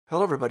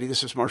Hello, everybody.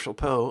 This is Marshall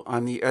Poe.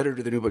 I'm the editor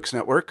of the New Books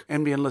Network.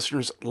 NBN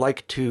listeners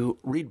like to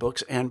read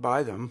books and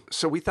buy them.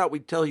 So we thought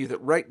we'd tell you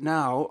that right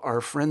now, our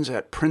friends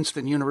at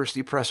Princeton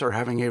University Press are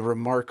having a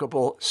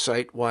remarkable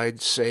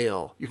site-wide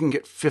sale. You can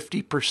get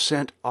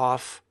 50%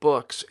 off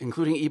books,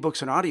 including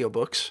ebooks and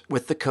audiobooks,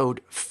 with the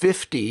code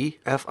 50,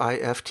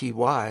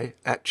 F-I-F-T-Y,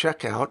 at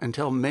checkout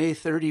until May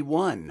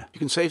 31. You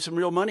can save some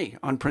real money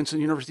on Princeton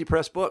University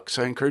Press books.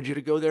 I encourage you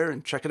to go there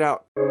and check it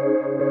out.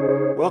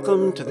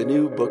 Welcome to the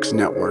New Books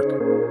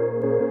Network.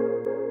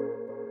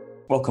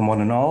 Welcome,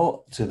 one and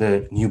all, to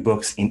the New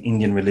Books in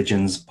Indian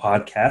Religions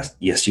podcast.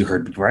 Yes, you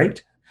heard me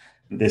right.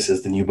 This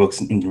is the New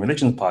Books in Indian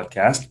Religions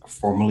podcast,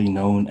 formerly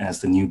known as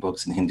the New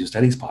Books in Hindu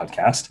Studies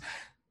podcast.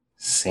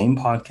 Same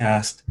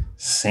podcast,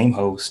 same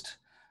host,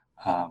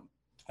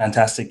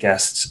 fantastic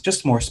guests,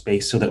 just more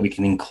space so that we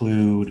can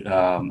include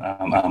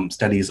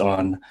studies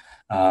on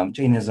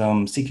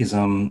Jainism,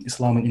 Sikhism,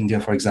 Islam in India,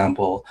 for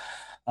example.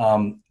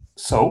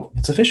 So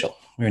it's official.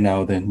 We're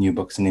now the New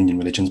Books in Indian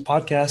Religions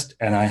podcast,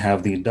 and I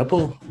have the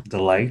double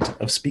delight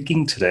of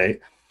speaking today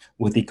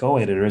with the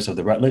co-editors of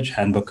the Routledge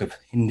Handbook of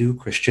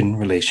Hindu-Christian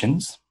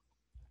Relations,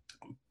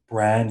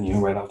 brand new,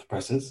 right off the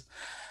presses.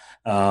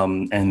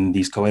 And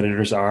these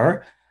co-editors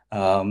are,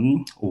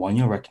 one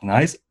you'll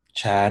recognize,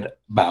 Chad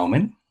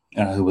Bauman,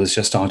 who was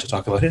just on to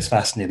talk about his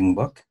fascinating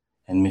book,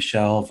 and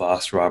Michelle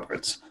Voss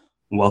Roberts.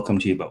 Welcome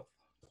to you both.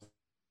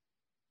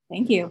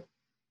 Thank you.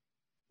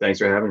 Thanks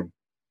for having me.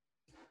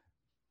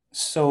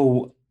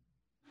 So,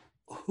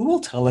 who will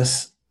tell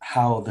us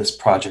how this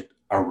project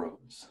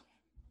arose?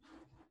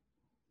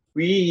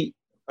 We,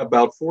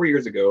 about 4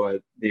 years ago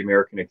at the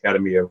American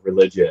Academy of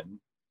Religion,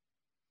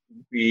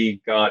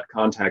 we got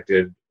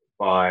contacted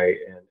by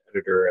an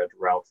editor at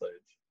Routledge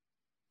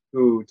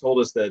who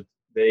told us that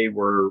they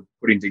were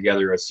putting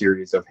together a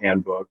series of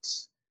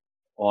handbooks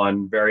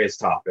on various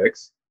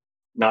topics,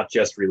 not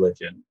just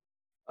religion.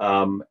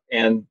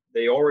 And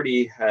they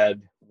already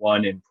had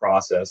one in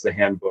process, the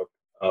Handbook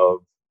of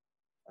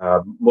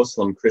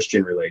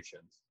Muslim-Christian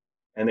relations,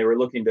 and they were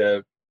looking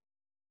to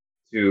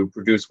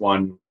produce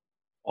one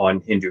on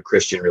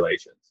Hindu-Christian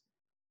relations.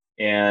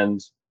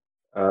 And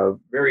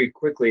very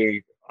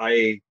quickly,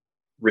 I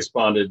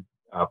responded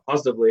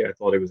positively. I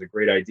thought it was a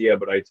great idea,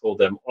 but I told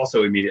them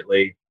also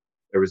immediately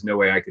there was no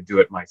way I could do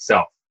it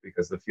myself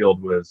because the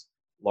field was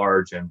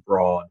large and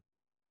broad.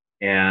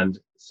 And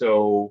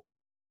so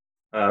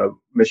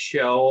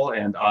Michelle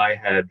and I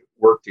had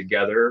worked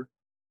together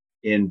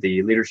in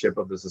the leadership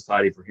of the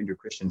Society for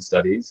Hindu-Christian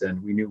Studies,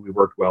 and we knew we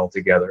worked well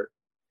together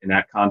in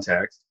that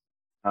context.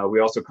 We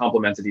also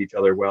complemented each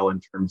other well in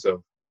terms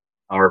of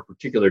our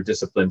particular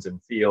disciplines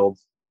and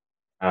fields,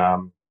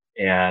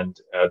 and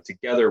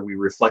together we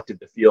reflected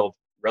the field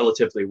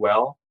relatively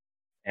well,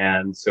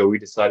 and so we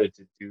decided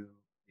to do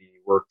the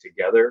work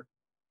together,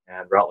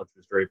 and Routledge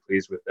was very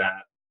pleased with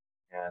that,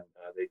 and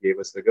they gave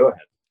us the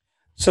go-ahead.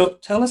 So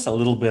tell us a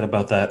little bit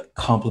about that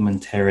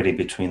complementarity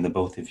between the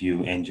both of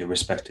you and your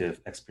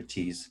respective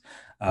expertise,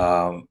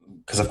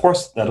 because of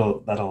course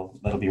that'll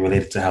be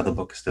related to how the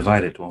book is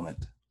divided, won't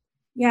it?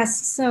 Yes.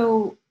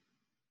 So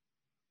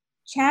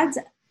Chad's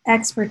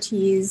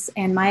expertise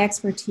and my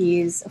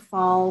expertise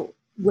fall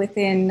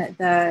within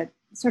the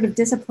sort of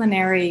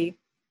disciplinary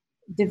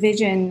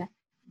division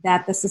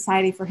that the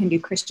Society for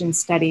Hindu-Christian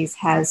Studies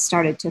has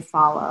started to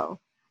follow.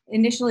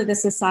 Initially, the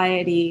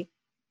Society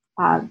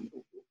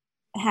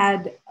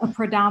had a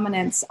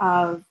predominance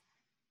of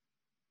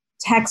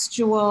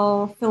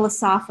textual,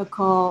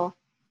 philosophical,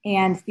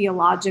 and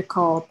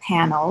theological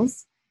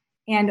panels.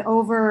 And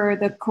over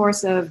the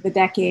course of the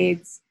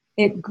decades,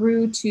 it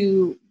grew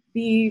to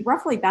be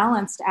roughly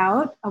balanced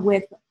out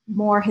with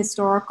more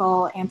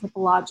historical,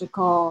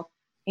 anthropological,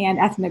 and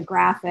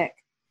ethnographic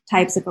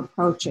types of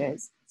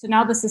approaches. So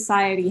now the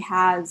Society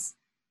has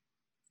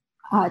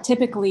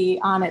typically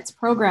on its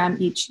program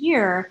each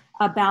year,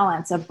 a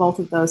balance of both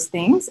of those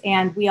things.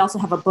 And we also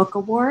have a book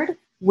award,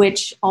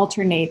 which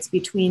alternates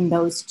between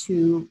those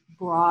two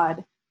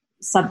broad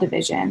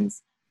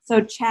subdivisions.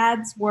 So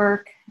Chad's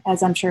work,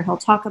 as I'm sure he'll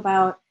talk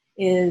about,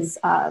 is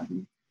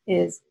on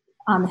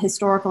the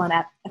historical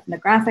and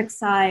ethnographic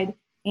side.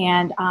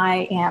 And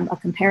I am a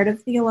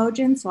comparative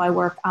theologian, so I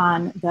work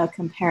on the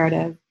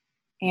comparative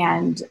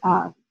and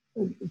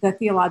the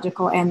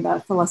theological and the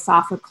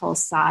philosophical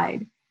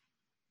side.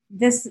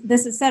 This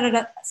has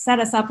set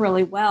us up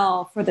really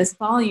well for this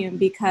volume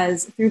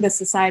because through the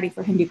Society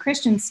for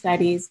Hindu-Christian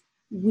Studies,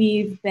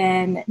 we've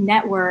been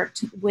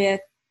networked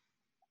with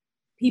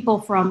people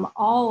from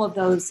all of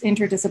those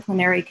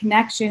interdisciplinary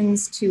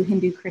connections to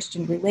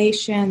Hindu-Christian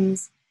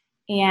relations.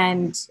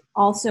 And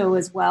also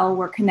as well,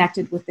 we're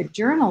connected with the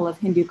Journal of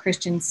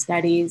Hindu-Christian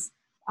Studies,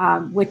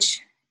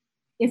 which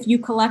if you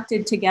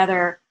collected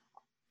together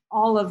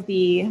all of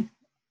the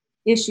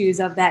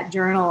issues of that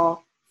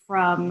journal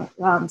from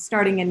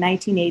starting in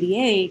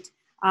 1988,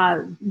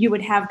 you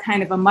would have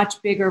kind of a much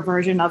bigger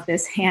version of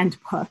this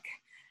handbook.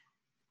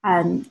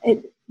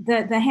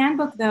 The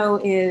handbook,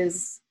 though,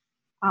 is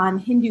on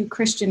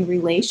Hindu-Christian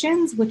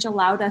relations, which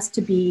allowed us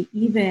to be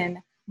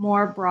even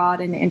more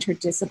broad and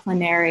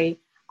interdisciplinary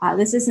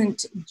This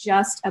isn't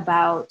just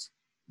about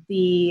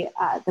the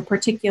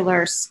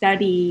particular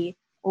study,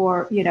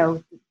 or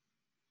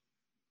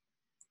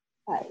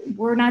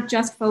we're not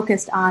just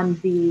focused on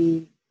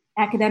the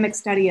academic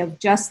study of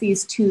just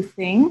these two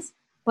things,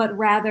 but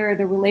rather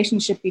the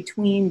relationship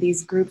between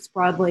these groups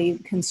broadly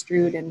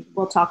construed, and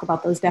we'll talk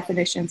about those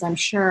definitions, I'm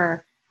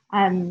sure,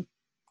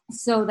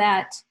 so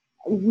that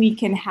we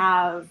can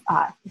have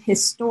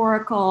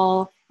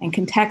historical and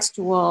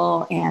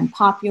contextual and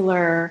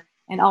popular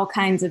and all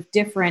kinds of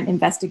different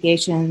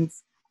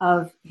investigations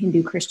of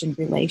Hindu-Christian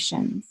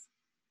relations.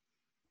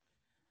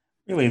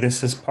 Really,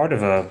 this is part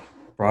of a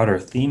broader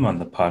theme on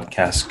the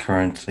podcast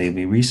currently.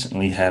 We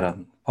recently had a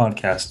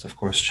podcast, of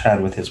course,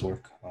 Chad with his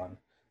work on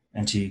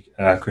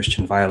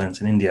anti-Christian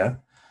violence in India.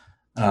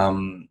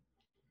 A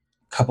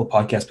couple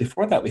podcasts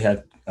before that, we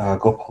had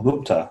Gopal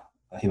Gupta.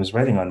 He was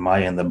writing on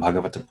Maya and the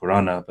Bhagavata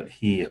Purana, but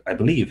he, I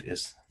believe,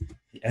 is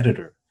the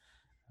editor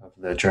of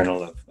the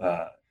Journal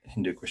of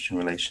Hindu-Christian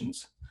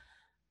Relations,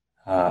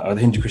 or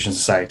the Hindu-Christian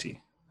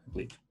Society, I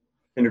believe.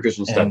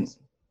 Hindu-Christian Studies.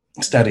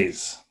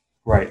 Studies.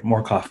 Right,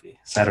 more coffee.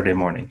 Saturday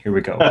morning. Here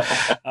we go.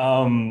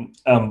 And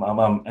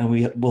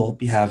we will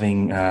be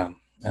having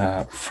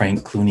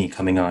Frank Clooney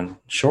coming on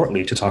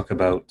shortly to talk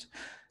about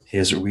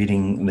his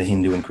reading the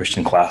Hindu and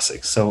Christian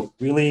classics. So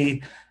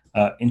really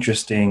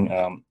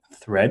interesting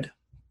thread,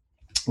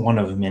 one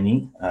of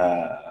many.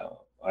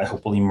 I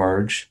hope will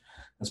emerge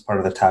as part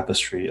of the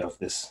tapestry of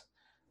this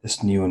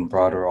new and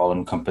broader,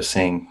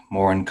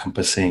 more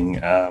encompassing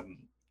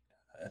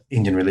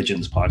Indian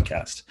religions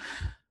podcast.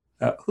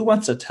 Who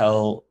wants to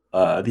tell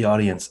the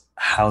audience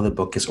how the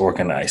book is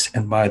organized?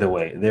 And by the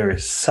way, there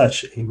is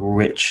such a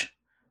rich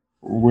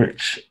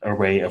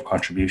array of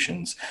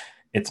contributions.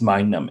 It's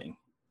mind-numbing.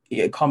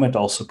 Comment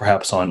also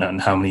perhaps on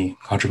how many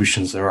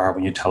contributions there are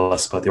when you tell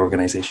us about the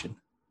organization.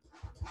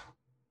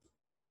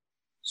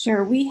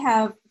 Sure. We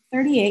have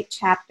 38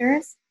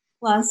 chapters,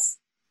 plus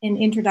an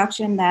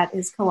introduction that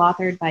is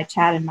co-authored by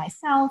Chad and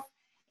myself,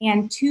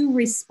 and 2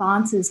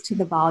 responses to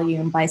the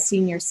volume by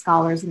senior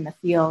scholars in the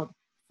field,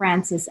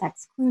 Francis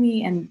X.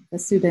 Clooney and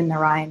Vasudha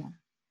Narayana.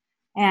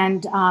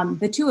 And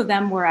the 2 of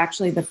them were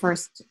actually the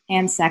first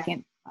and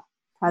second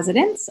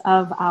presidents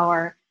of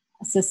our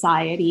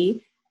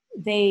society.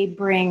 They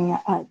bring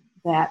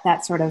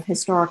that sort of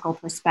historical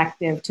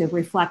perspective to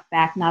reflect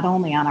back not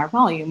only on our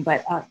volume,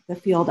 but the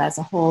field as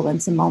a whole,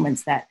 and some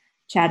moments that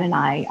Chad and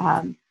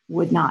I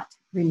would not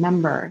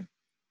remember.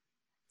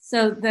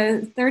 So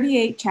the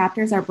 38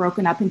 chapters are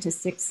broken up into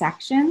 6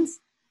 sections.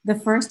 The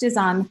first is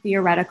on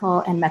theoretical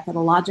and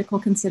methodological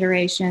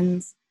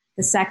considerations.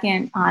 The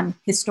second on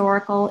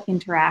historical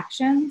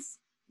interactions,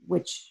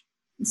 which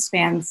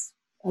spans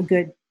a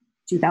good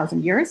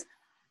 2,000 years.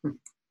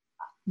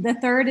 The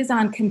third is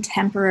on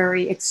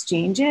contemporary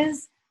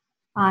exchanges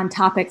on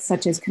topics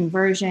such as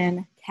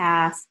conversion,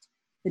 caste,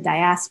 the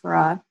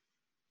diaspora.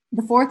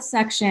 The fourth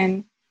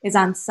section is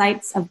on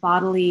sites of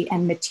bodily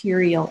and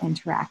material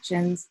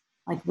interactions,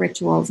 like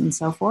rituals and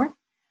so forth.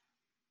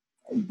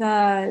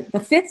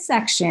 The fifth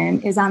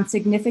section is on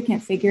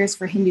significant figures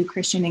for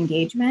Hindu-Christian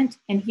engagement.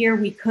 And here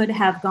we could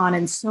have gone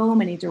in so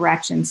many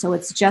directions. So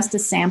it's just a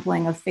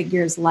sampling of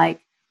figures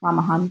like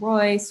Rammohn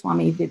Roy,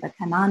 Swami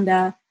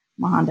Vivekananda,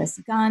 Mohandas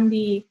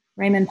Gandhi,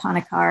 Raymond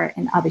Panikkar,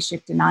 and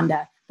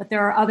Abhishektananda. But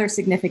there are other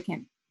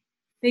significant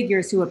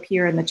figures who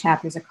appear in the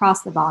chapters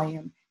across the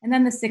volume. And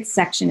then the sixth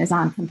section is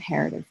on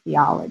comparative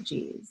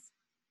theologies.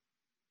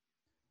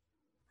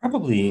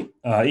 Probably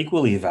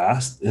equally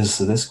vast is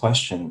this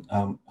question.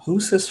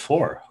 Who's this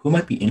for? Who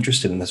might be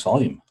interested in this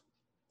volume?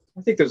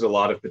 I think there's a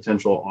lot of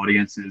potential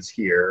audiences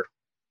here.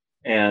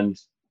 And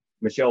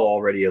Michelle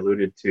already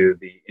alluded to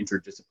the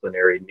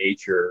interdisciplinary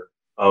nature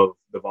of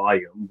the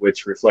volume,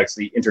 which reflects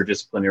the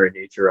interdisciplinary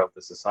nature of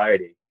the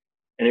society.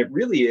 And it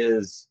really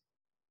is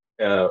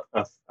there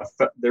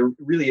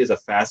really is a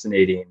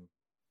fascinating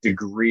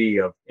degree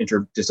of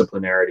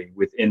interdisciplinarity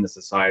within the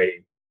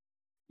society.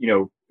 You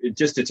know,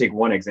 just to take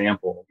one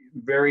example,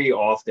 very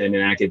often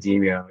in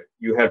academia,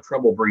 you have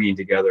trouble bringing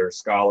together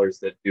scholars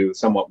that do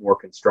somewhat more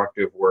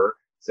constructive work,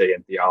 say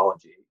in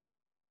theology,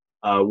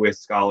 with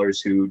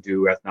scholars who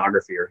do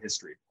ethnography or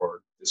history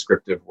or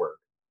descriptive work.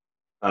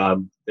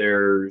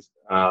 There's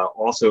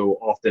also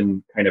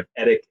often kind of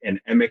etic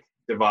and emic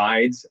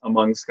divides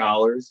among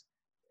scholars,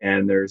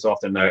 and there's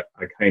often a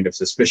kind of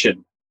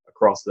suspicion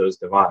across those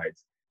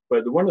divides.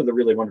 But one of the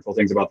really wonderful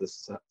things about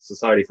the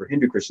Society for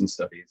Hindu-Christian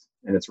Studies,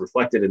 and it's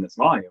reflected in this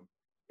volume,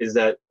 is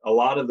that a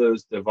lot of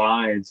those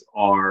divides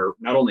are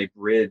not only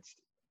bridged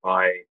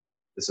by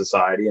the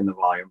society in the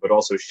volume, but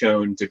also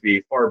shown to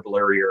be far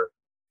blurrier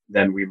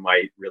than we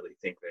might really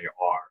think they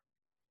are.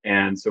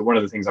 And so one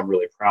of the things I'm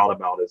really proud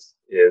about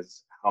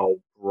is how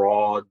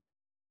broad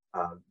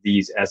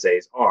these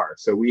essays are.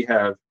 So we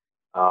have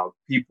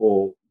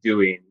people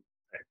doing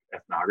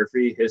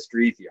ethnography,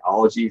 history,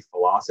 theology,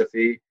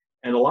 philosophy,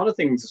 and a lot of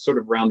things sort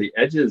of around the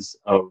edges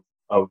of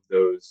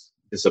those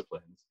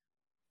disciplines,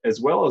 as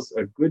well as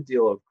a good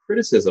deal of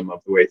criticism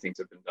of the way things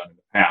have been done in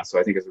the past. So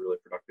I think it's a really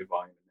productive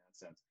volume in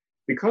that sense.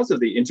 Because of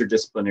the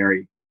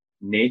interdisciplinary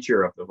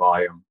nature of the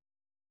volume,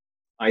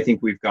 I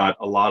think we've got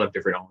a lot of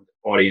different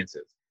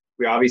audiences.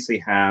 We obviously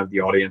have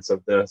the audience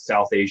of the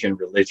South Asian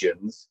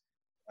religions,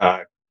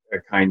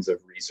 kinds of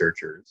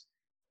researchers.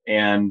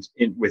 And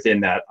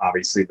within that,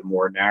 obviously, the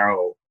more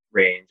narrow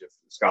range of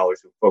scholars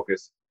who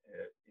focus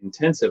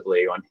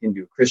intensively on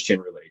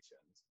Hindu-Christian relations.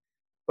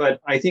 But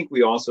I think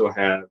we also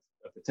have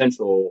a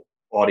potential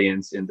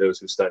audience in those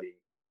who study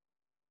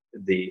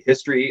the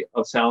history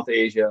of South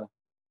Asia,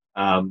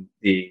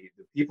 the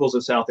peoples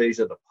of South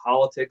Asia, the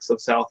politics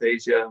of South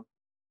Asia,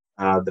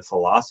 the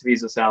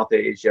philosophies of South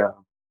Asia.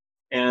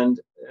 And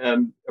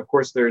of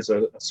course, there's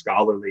a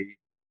scholarly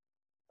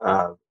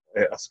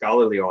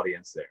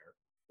audience there.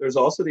 There's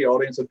also the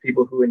audience of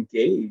people who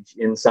engage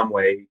in some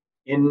way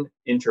in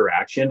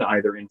interaction,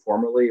 either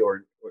informally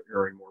or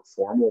in more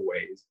formal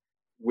ways,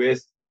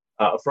 with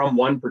from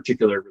one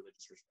particular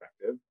religious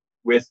perspective,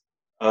 with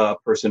a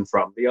person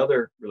from the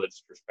other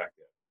religious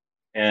perspective.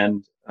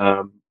 And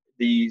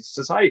the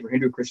Society for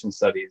Hindu-Christian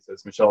Studies,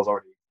 as Michelle's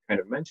already kind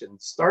of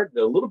mentioned, started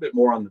a little bit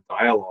more on the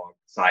dialogue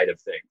side of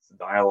things, the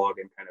dialogue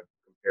and kind of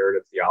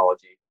comparative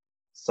theology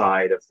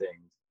side of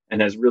things,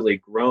 and has really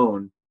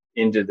grown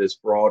into this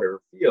broader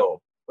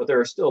field. But there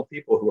are still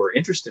people who are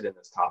interested in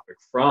this topic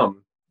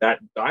from that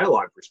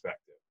dialogue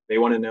perspective. They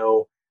want to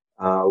know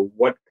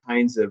what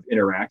kinds of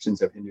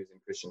interactions have Hindus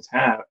and Christians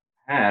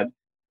had,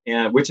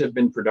 and which have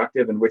been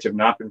productive and which have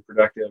not been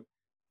productive.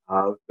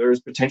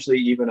 There's potentially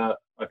even a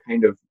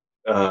kind of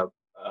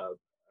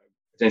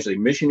potentially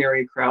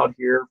missionary crowd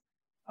here,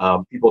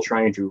 people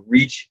trying to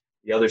reach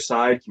the other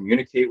side,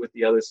 communicate with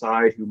the other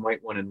side, who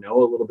might want to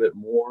know a little bit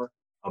more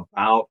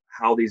about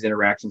how these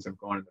interactions have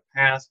gone in the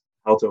past,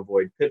 how to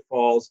avoid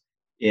pitfalls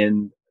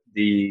in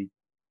the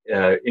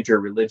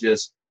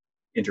interreligious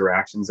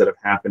interactions that have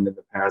happened in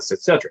the past,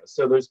 etc.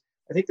 So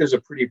I think there's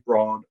a pretty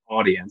broad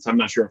audience. I'm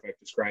not sure if I've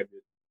described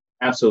it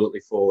absolutely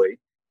fully,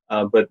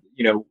 but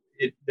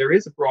there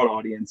is a broad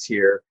audience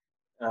here,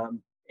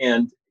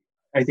 and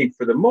I think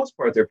for the most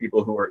part, there are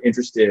people who are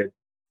interested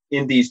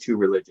in these two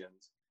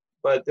religions,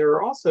 but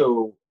there's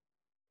also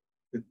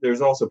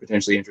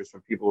potentially interest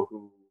from people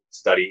who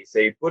study,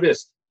 say,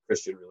 Buddhist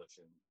Christian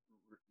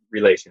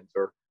relations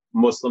or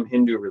Muslim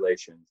Hindu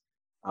relations,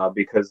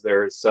 because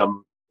there's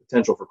some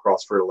potential for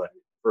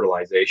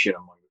cross-fertilization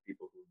among the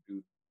people who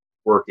do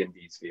work in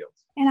these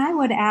fields. And I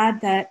would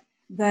add that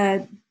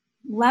the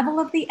level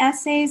of the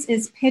essays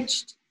is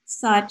pitched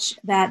such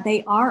that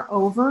they are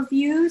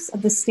overviews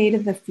of the state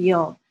of the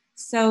field.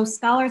 So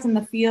scholars in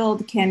the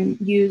field can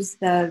use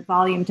the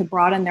volume to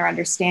broaden their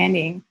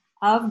understanding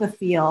of the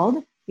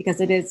field, because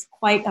it is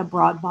quite a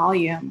broad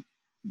volume.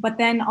 But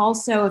then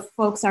also, if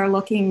folks are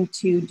looking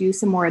to do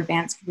some more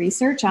advanced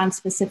research on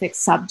specific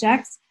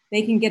subjects,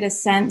 they can get a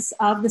sense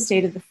of the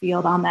state of the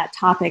field on that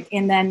topic,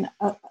 and then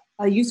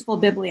a useful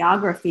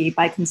bibliography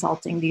by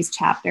consulting these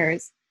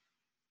chapters.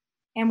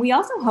 And we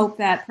also hope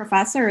that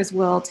professors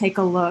will take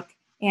a look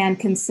and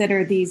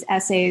consider these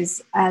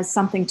essays as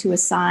something to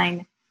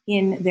assign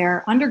in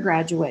their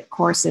undergraduate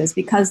courses,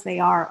 because they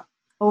are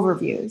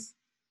overviews.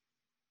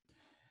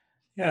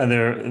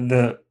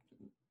 Yeah,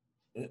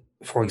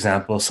 for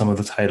example, some of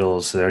the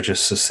titles that are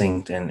just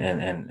succinct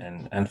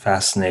and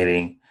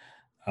fascinating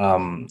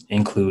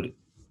include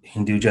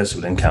Hindu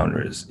Jesuit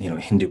encounters,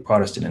 Hindu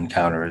Protestant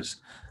encounters,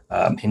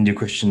 Hindu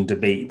Christian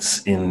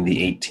debates in the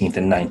 18th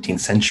and 19th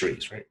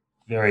centuries, right?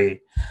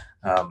 Very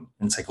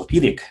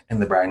encyclopedic in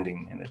the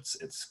branding, and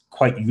it's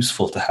quite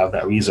useful to have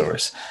that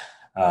resource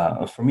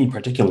for me,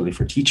 particularly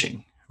for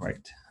teaching,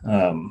 right?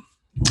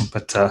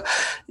 But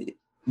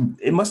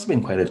it must have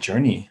been quite a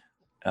journey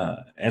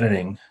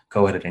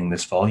co-editing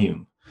this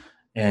volume,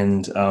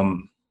 and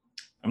I'm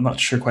not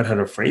sure quite how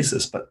to phrase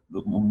this, but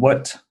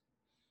what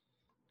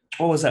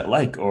was that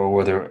like? Or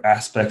were there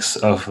aspects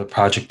of the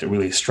project that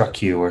really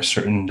struck you, or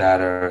certain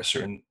data, or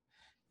certain,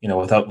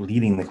 without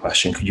leading the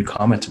question, could you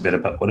comment a bit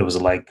about what it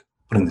was like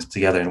putting this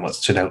together and what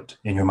stood out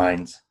in your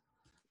minds?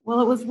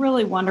 Well, it was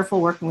really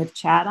wonderful working with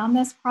Chad on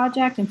this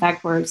project. In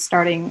fact, we're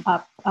starting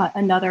up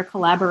another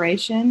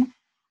collaboration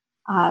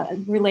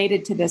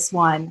related to this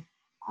one.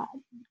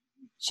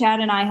 Chad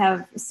and I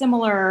have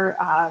similar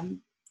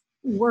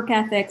work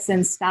ethics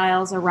and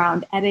styles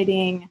around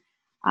editing.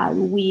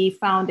 We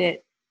found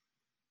it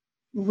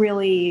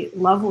really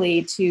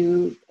lovely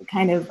to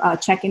kind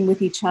of check in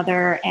with each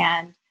other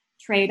and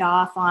trade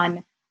off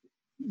on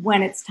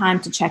when it's time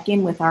to check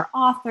in with our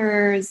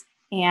authors.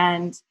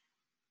 And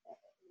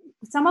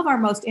some of our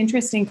most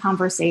interesting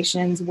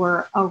conversations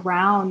were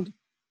around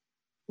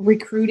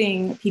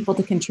recruiting people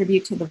to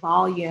contribute to the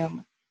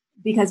volume,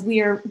 because we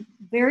are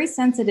very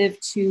sensitive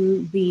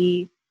to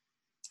the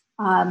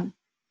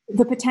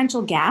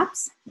potential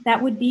gaps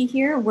that would be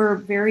here. We're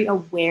very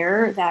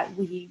aware that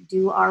we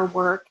do our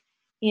work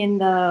in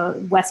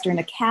the Western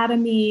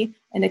Academy,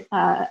 in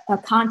a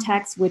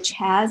context which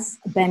has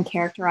been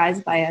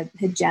characterized by a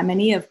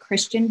hegemony of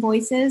Christian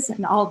voices.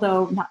 And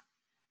although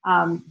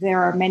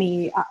there are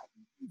many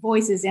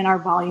voices in our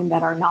volume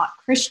that are not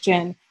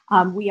Christian,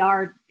 we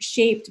are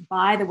shaped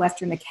by the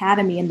Western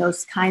Academy and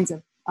those kinds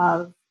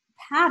of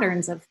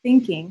patterns of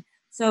thinking.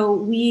 So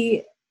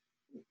we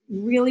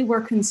really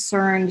were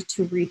concerned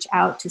to reach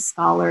out to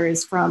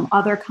scholars from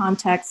other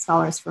contexts,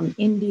 scholars from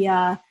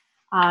India.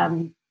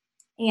 And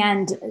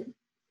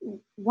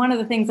one of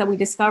the things that we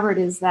discovered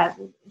is that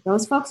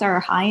those folks are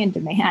high in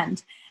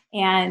demand.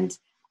 And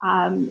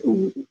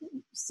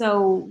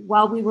so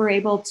while we were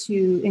able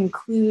to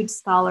include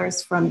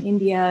scholars from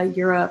India,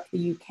 Europe,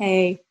 the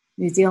UK,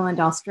 New Zealand,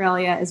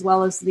 Australia, as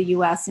well as the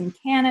US and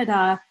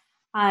Canada,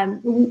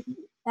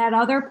 at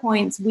other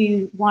points,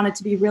 we wanted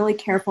to be really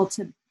careful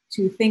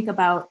to think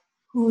about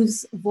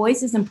whose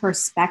voices and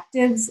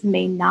perspectives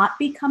may not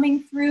be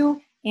coming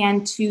through,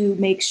 and to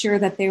make sure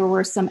that there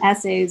were some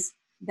essays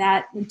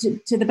that,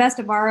 to the best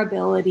of our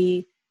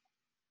ability,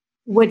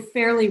 would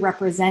fairly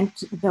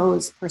represent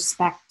those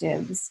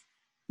perspectives.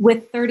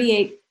 With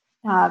 38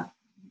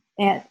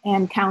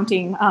 and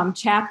counting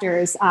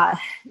chapters,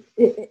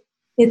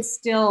 it's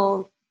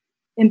still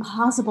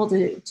impossible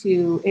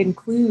to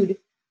include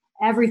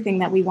everything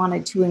that we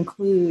wanted to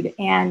include,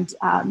 and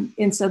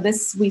so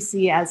this we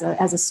see as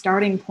a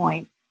starting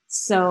point.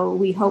 So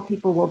we hope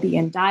people will be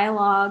in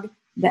dialogue.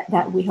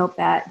 That we hope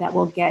that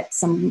we'll get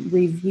some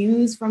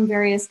reviews from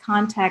various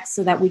contexts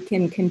so that we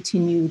can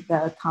continue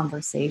the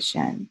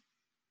conversation.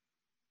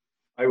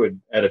 I would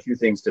add a few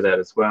things to that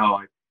as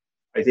well.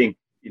 I think,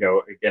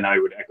 again, I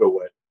would echo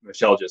what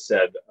Michelle just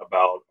said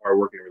about our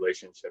working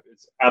relationship.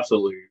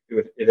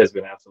 It has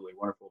been absolutely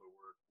wonderful to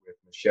work with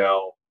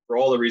Michelle for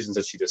all the reasons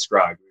that she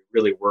described. We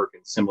really work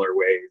in similar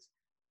ways.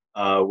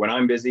 When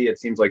I'm busy, it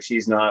seems like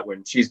she's not.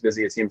 When she's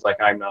busy, it seems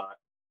like I'm not.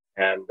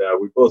 And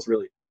we both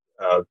really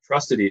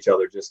trusted each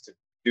other just to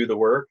do the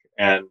work,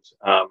 and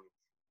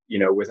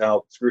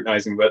without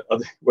scrutinizing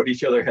what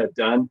each other had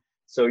done.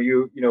 So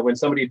when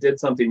somebody did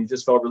something, you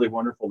just felt really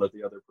wonderful that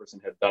the other person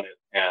had done it,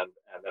 and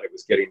that it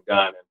was getting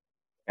done,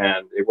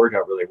 and it worked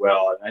out really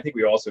well. And I think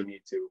we also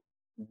need to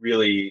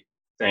really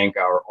thank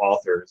our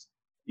authors.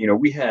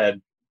 We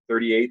had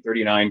 38,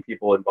 39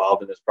 people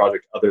involved in this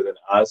project other than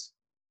us.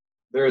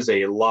 There is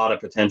a lot of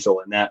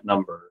potential in that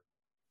number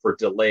for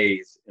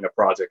delays in a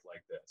project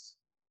like this.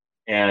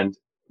 And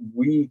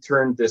we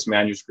turned this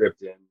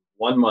manuscript in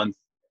 1 month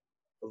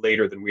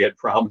later than we had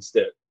promised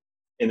it,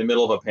 in the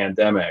middle of a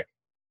pandemic.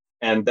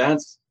 And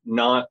that's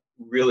not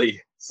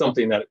really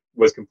something that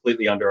was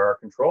completely under our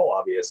control,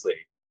 obviously.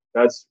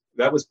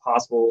 That was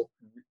possible,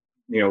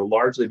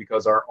 largely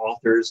because our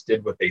authors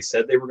did what they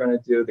said they were going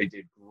to do. They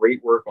did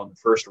great work on the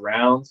first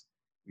rounds.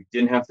 We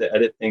didn't have to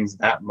edit things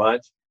that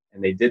much,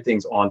 and they did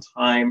things on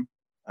time,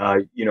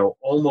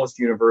 almost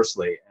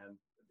universally. And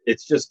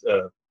it's just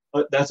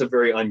that's a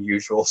very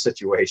unusual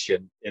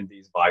situation in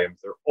these volumes.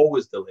 They're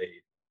always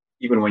delayed,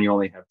 even when you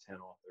only have 10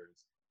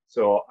 authors.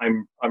 So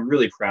I'm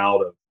really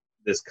proud of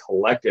this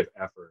collective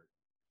effort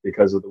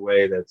because of the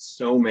way that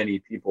so many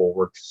people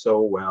worked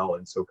so well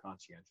and so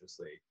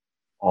conscientiously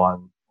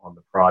on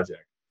the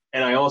project.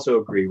 And I also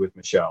agree with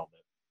Michelle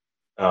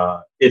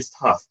that it's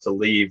tough to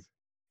leave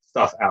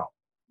stuff out,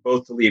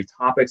 both to leave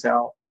topics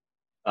out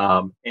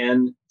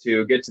and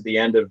to get to the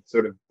end of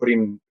sort of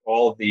putting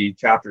all of the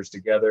chapters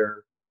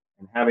together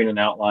and having an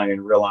outline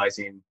and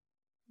realizing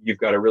you've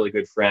got a really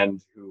good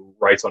friend who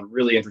writes on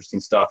really interesting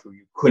stuff who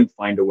you couldn't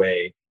find a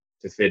way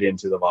to fit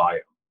into the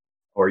volume.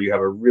 Or you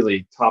have a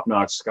really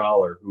top-notch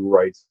scholar who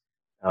writes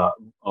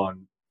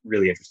on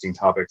really interesting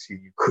topics who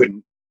you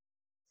couldn't,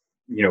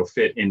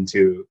 fit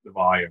into the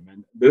volume.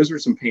 And those are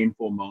some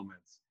painful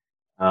moments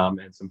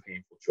and some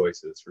painful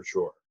choices for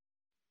sure.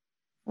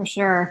 For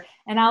sure.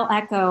 And I'll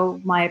echo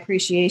my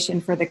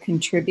appreciation for the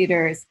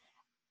contributors.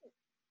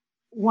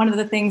 One of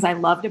the things I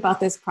loved about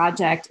this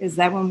project is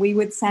that when we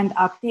would send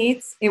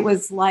updates, it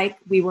was like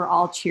we were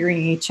all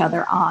cheering each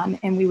other on,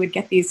 and we would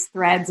get these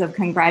threads of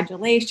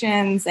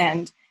congratulations.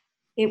 And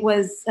it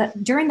was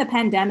during the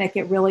pandemic,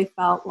 it really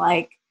felt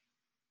like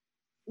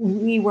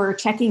we were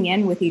checking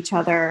in with each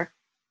other.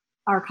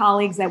 Our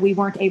colleagues that we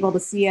weren't able to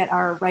see at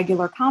our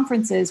regular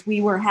conferences,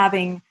 we were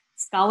having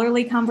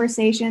scholarly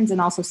conversations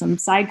and also some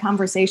side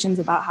conversations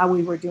about how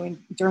we were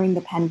doing during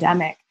the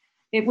pandemic.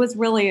 It was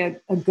really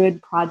a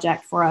good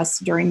project for us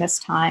during this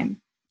time.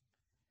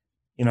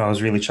 I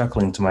was really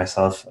chuckling to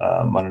myself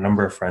on a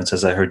number of fronts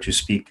as I heard you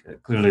speak.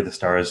 Clearly the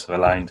stars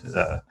aligned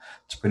to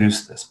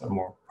produce this, but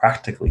more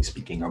practically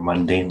speaking, or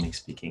mundanely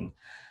speaking,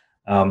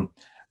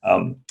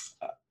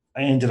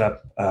 I ended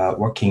up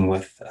working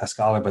with a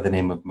scholar by the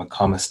name of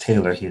McComas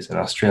Taylor. He's at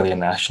Australian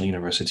National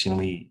University, and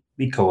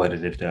we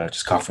co-edited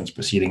just conference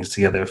proceedings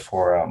together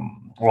for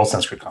World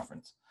Sanskrit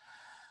Conference.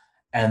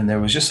 And there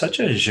was just such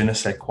a je ne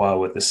sais quoi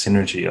with the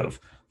synergy of,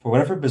 for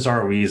whatever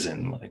bizarre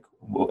reason, like,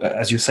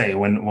 as you say,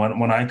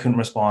 when I couldn't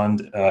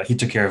respond, he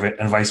took care of it,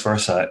 and vice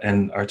versa.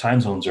 And our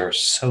time zones are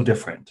so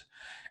different.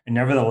 And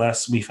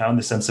nevertheless, we found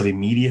a sense of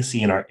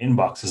immediacy in our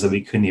inboxes that we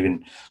couldn't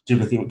even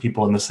duplicate with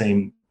people in the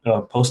same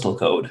postal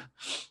code.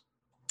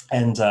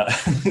 And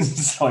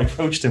so I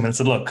approached him and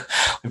said, look,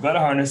 we've got to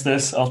harness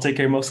this. I'll take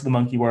care of most of the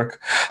monkey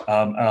work.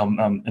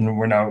 And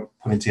we're now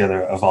putting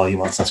together a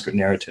volume on Sanskrit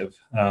narrative,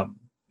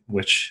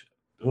 which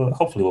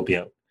hopefully will be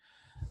out.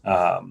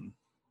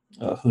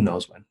 Who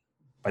knows when.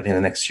 by the end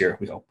of next year,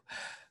 we hope.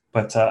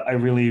 But I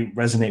really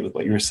resonate with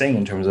what you were saying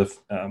in terms of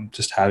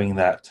just having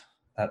that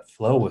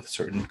flow with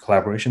certain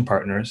collaboration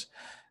partners.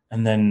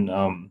 And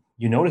then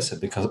you notice it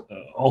because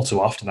all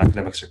too often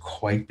academics are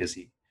quite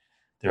busy.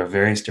 There are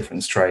various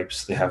different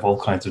stripes. They have all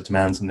kinds of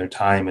demands on their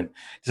time, and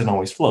it doesn't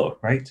always flow,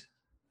 right?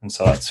 And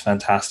so it's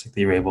fantastic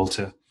that you're able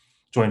to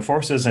join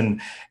forces.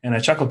 And I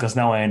chuckle because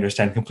now I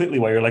understand completely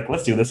why you're like,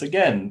 let's do this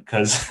again,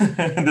 because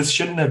this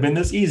shouldn't have been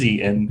this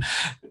easy. And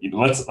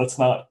let's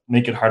not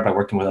make it hard by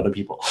working with other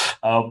people.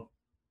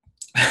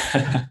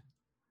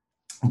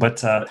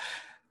 But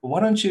why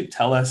don't you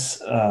tell us?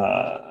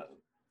 There's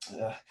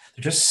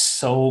just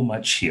so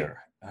much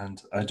here,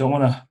 and I don't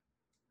want to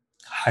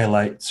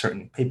highlight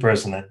certain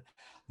papers and then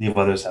leave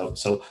others out.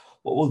 So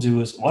what we'll do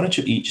is, why don't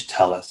you each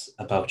tell us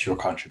about your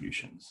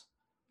contributions?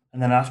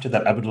 And then after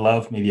that, I would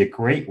love, maybe a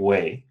great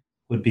way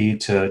would be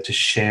to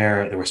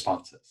share the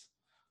responses.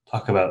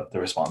 Talk about the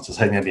responses.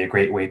 I think that'd be a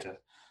great way to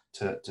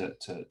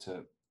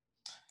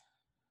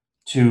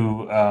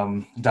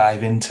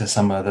dive into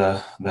some of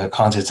the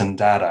contents and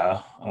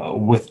data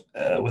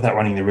without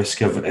running the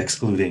risk of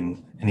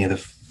excluding any of the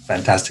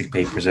fantastic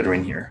papers that are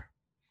in here.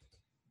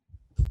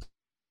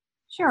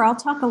 Sure, I'll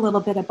talk a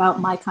little bit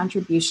about my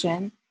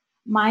contribution.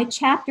 My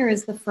chapter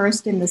is the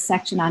first in the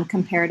section on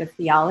comparative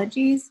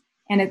theologies,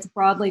 and it's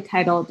broadly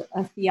titled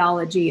A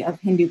Theology of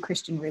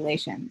Hindu-Christian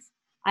Relations.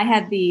 I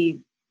had the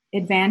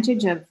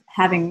advantage of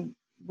having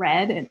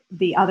read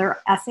the other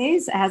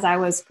essays as I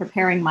was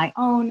preparing my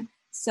own,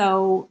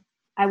 so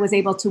I was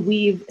able to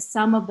weave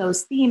some of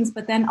those themes,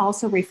 but then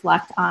also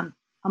reflect on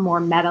a more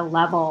meta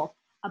level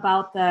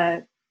about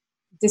the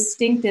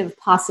distinctive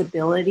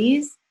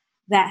possibilities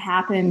that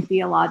happen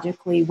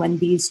theologically when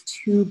these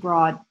two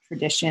broad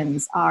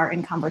traditions are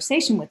in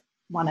conversation with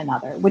one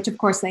another, which of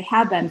course they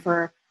have been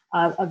for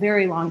a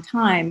very long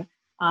time,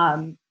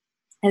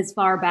 as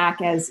far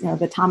back as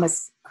the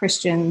Thomas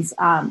Christians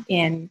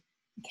in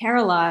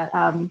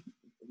Kerala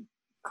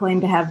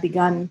claim to have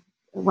begun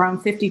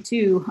around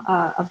 52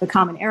 of the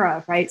Common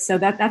Era, right? So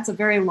that's a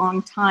very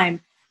long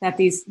time that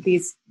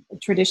these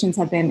traditions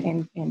have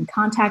been in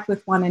contact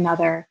with one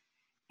another.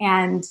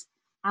 And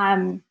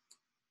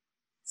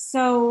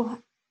so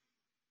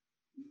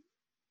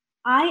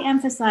I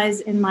emphasize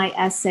in my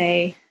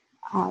essay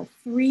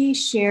three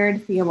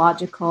shared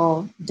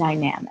theological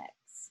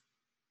dynamics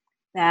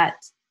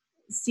that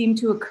seem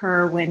to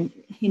occur when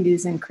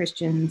Hindus and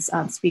Christians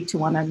speak to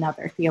one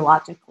another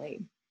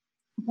theologically.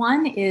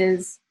 One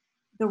is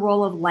the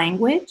role of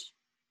language.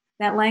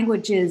 That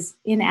language is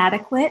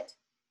inadequate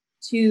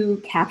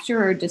to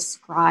capture or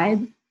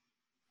describe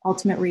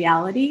ultimate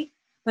reality,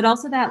 but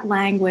also that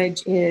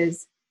language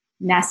is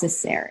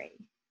necessary,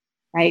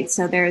 right?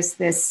 So there's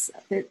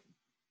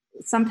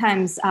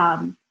sometimes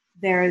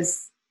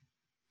there's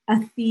a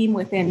theme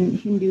within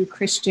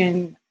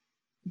Hindu-Christian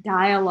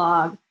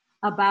dialogue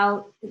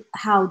about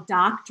how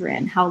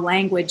doctrine, how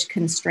language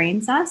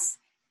constrains us,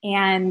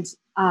 and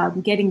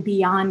getting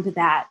beyond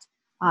that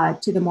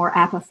to the more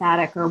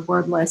apophatic or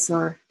wordless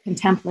or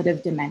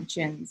contemplative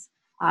dimensions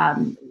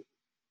can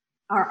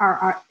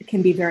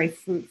be very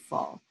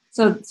fruitful.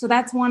 So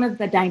that's one of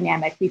the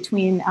dynamic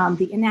between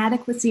the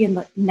inadequacy and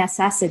the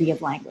necessity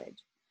of language.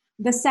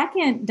 The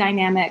second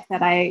dynamic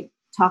that I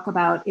talk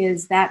about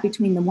is that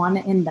between the one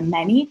and the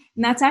many,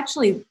 and that's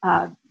actually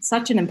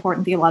such an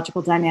important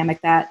theological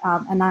dynamic that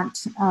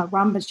Anant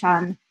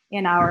Rambachan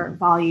in our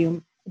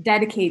volume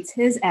dedicates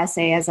his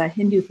essay as a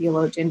Hindu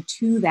theologian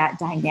to that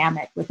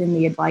dynamic within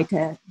the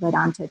Advaita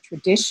Vedanta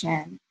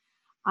tradition.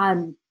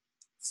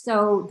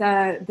 So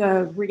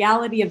the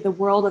reality of the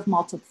world of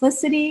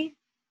multiplicity,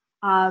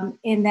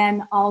 and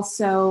then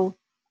also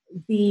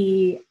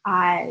the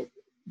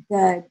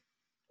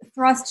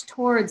thrust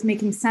towards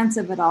making sense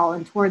of it all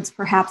and towards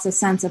perhaps a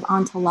sense of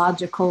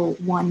ontological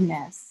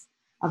oneness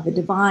of the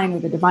divine or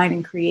the divine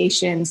in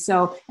creation.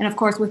 So, and of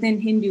course,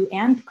 within Hindu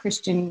and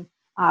Christian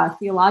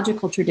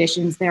theological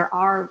traditions, there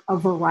are a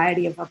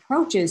variety of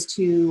approaches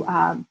to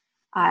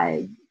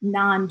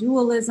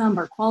non-dualism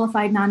or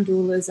qualified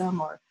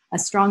non-dualism, or a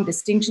strong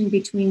distinction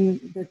between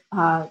the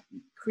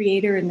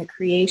creator and the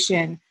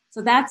creation.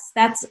 So that's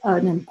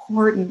an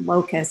important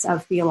locus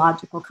of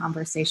theological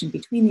conversation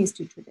between these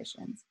two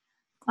traditions.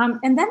 And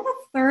then the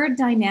third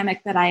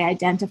dynamic that I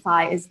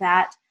identify is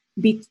that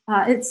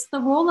it's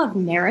the role of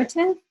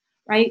narrative,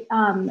 right?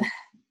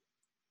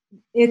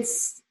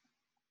 It's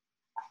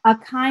a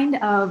kind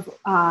of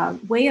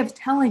way of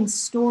telling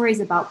stories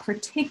about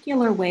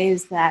particular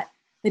ways that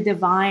the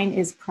divine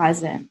is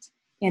present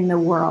in the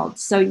world.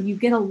 So you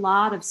get a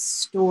lot of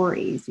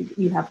stories.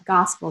 You have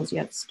gospels, you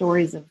have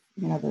stories of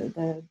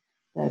the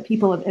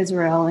people of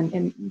Israel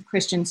in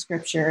Christian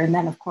scripture, and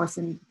then of course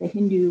in the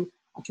Hindu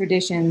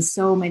traditions,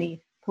 so many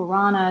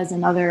Puranas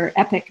and other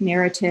epic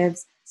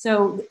narratives.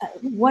 So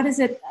what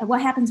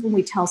happens when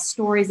we tell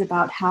stories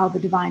about how the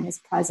divine is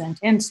present,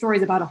 and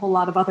stories about a whole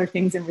lot of other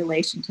things in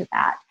relation to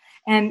that?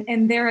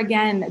 And there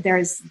again,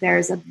 there's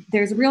a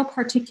real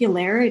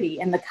particularity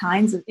in the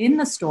kinds of in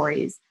the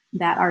stories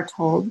that are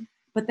told,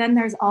 but then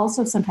there's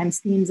also sometimes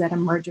themes that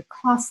emerge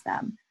across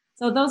them.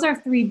 So those are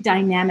three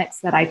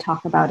dynamics that I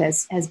talk about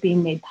as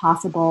being made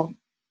possible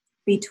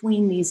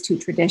between these two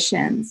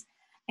traditions.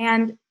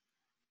 And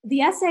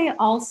the essay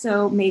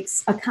also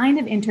makes a kind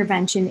of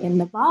intervention in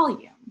the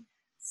volume.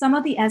 Some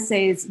of the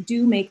essays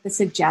do make the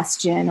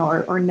suggestion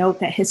or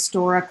note that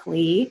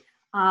historically,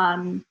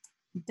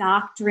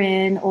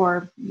 doctrine,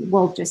 or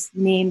we'll just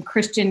name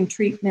Christian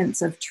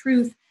treatments of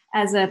truth,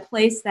 as a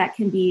place that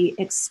can be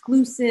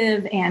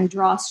exclusive and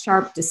draw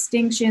sharp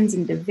distinctions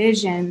and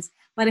divisions.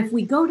 But if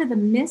we go to the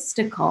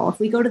mystical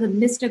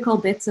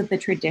bits of the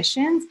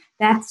traditions,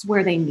 that's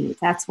where they meet.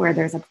 That's where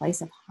there's a place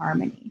of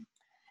harmony.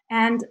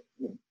 And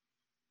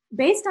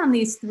based on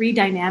these three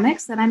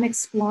dynamics that I'm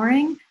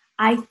exploring,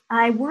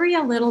 I worry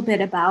a little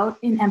bit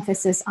about an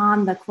emphasis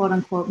on the quote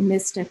unquote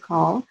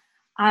mystical.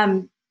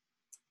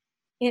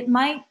 It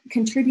might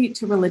contribute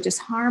to religious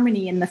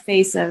harmony in the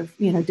face of,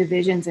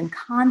 divisions and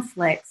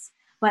conflicts.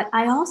 But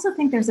I also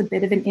think there's a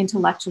bit of an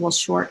intellectual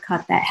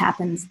shortcut that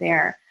happens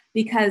there,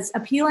 because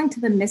appealing to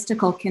the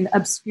mystical can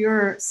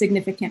obscure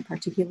significant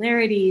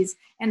particularities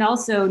and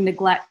also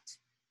neglect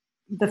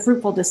the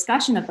fruitful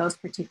discussion of those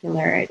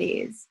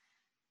particularities.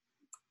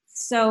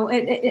 So,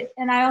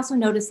 and I also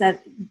noticed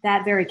that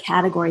very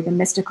category, the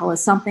mystical,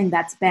 is something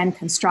that's been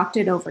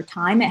constructed over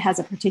time. It has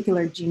a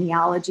particular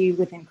genealogy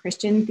within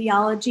Christian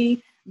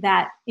theology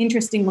that,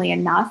 interestingly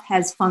enough,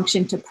 has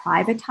functioned to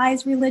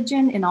privatize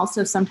religion and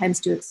also sometimes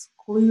to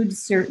exclude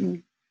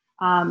certain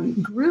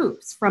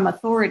groups from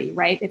authority,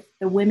 right? If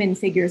the women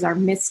figures are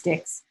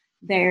mystics,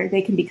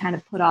 they can be kind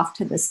of put off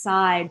to the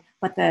side,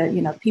 but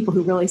the people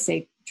who really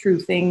say true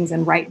things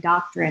and right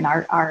doctrine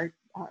are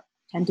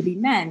tend to be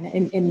men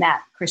in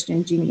that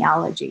Christian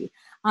genealogy.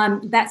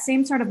 That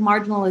same sort of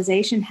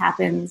marginalization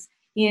happens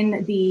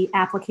in the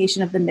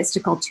application of the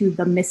mystical to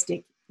the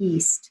mystic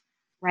East,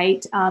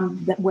 right?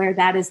 Where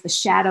that is the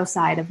shadow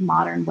side of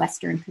modern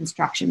Western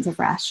constructions of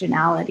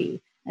rationality.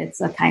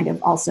 It's a kind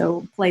of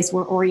also place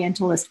where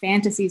Orientalist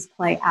fantasies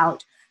play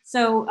out.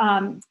 So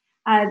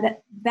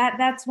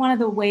that's one of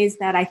the ways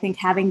that I think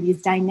having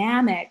these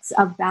dynamics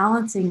of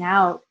balancing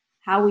out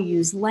how we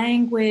use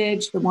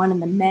language, the one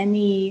and the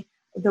many,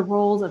 the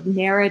roles of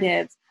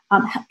narratives,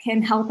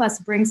 can help us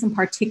bring some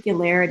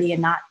particularity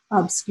and not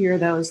obscure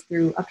those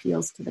through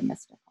appeals to the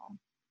mystical.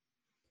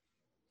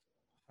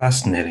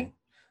 Fascinating.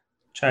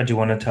 Chad, do you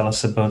want to tell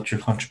us about your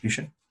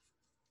contribution?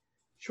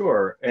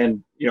 Sure.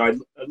 And, I'd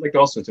like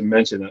also to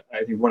mention that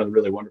I think one of the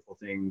really wonderful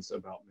things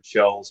about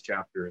Michelle's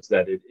chapter is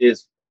that it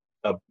is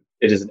an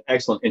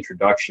excellent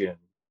introduction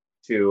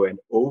to an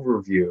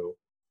overview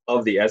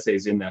of the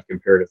essays in that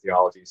comparative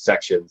theology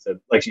sections. And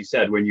like she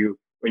said, when you're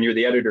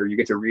the editor, you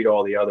get to read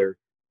all the other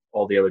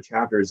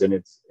chapters, and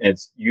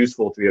it's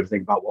useful to be able to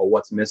think about, well,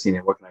 what's missing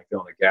and what can I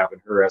fill in the gap?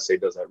 And her essay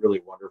does that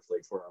really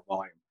wonderfully for our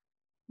volume.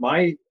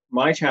 My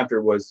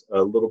chapter was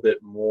a little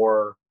bit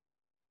more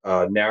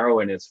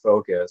narrow in its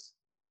focus.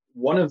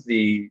 One of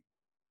the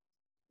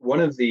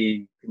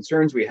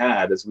concerns we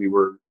had as we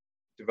were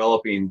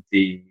developing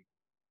the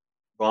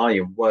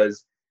volume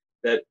was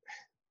that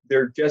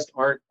there just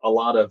aren't a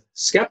lot of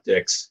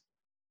skeptics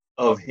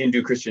of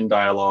Hindu-Christian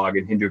dialogue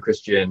and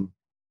Hindu-Christian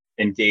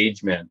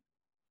engagement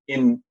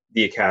in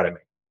the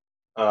academy.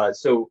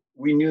 So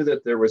we knew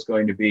that there was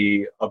going to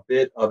be a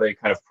bit of a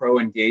kind of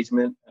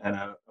pro-engagement and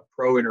a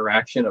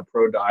pro-interaction, a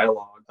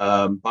pro-dialogue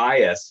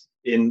bias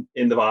in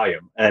the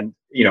volume. And,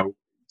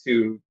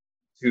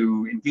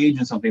 to engage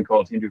in something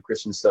called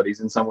Hindu-Christian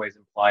studies in some ways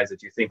implies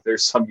that you think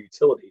there's some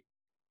utility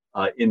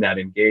in that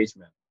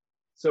engagement.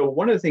 So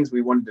one of the things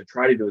we wanted to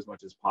try to do as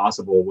much as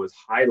possible was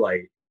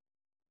highlight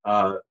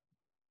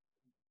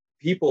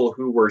people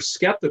who were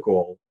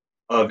skeptical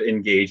of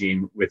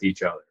engaging with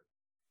each other.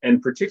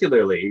 And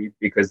particularly,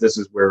 because this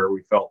is where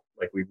we felt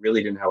like we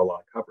really didn't have a lot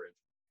of coverage,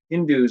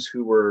 Hindus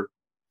who were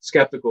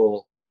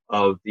skeptical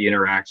of the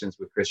interactions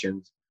with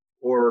Christians,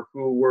 or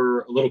who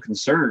were a little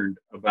concerned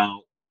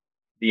about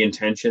the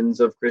intentions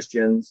of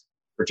Christians,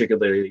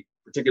 particularly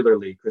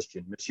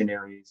Christian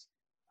missionaries,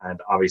 and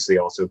obviously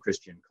also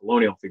Christian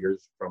colonial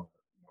figures from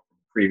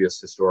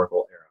previous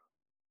historical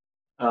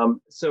era.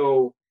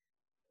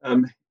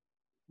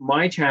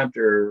 My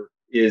chapter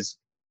is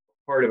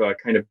part of a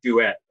kind of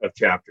duet of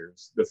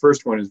chapters. The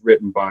first one is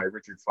written by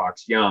Richard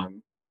Fox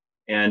Young,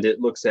 and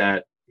it looks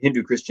at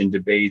Hindu-Christian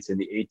debates in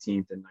the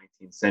 18th and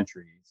 19th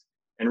centuries,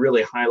 and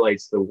really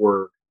highlights the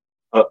work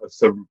of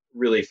some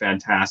really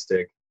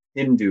fantastic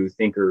Hindu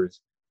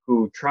thinkers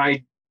who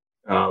tried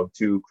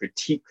to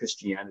critique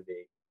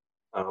Christianity,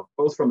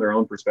 both from their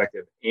own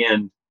perspective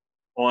and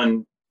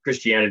on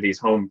Christianity's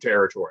home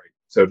territory,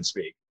 so to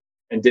speak,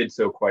 and did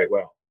so quite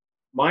well.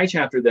 My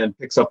chapter then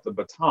picks up the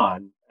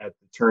baton at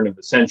the turn of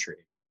the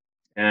century,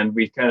 and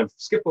we kind of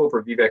skip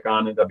over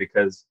Vivekananda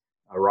because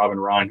Robin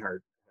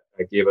Reinhardt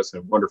gave us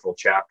a wonderful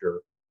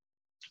chapter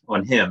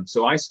on him.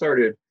 So I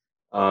started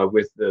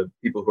with the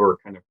people who are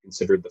kind of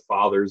considered the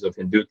fathers of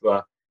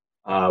Hindutva,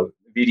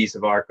 V.D.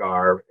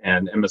 Savarkar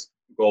and M.S.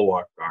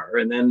 Golwalkar.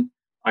 And then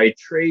I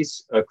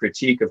trace a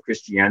critique of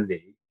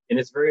Christianity in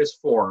its various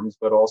forms,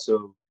 but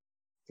also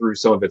through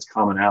some of its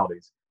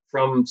commonalities,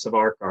 from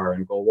Savarkar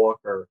and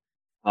Golwalkar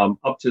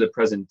up to the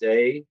present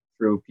day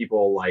through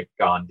people like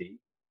Gandhi,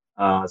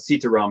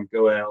 Sitaram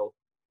Goel,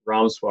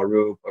 Ram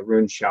Swarup,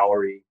 Arun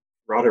Shourie,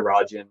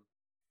 Radharajan.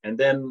 And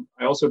then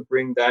I also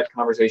bring that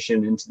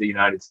conversation into the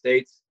United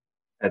States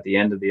at the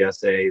end of the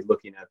essay,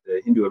 looking at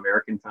the Hindu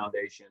American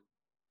Foundation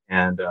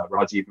and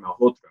Rajiv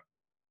Malhotra.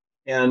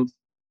 And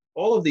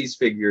all of these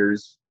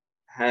figures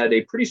had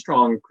a pretty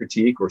strong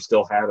critique, or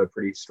still have a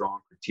pretty strong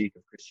critique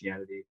of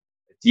Christianity,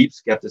 a deep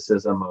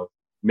skepticism of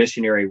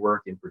missionary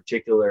work in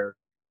particular.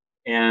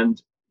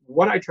 And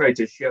what I tried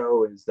to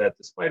show is that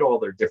despite all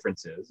their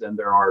differences, and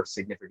there are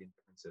significant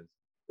differences,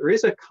 there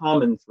is a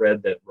common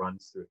thread that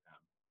runs through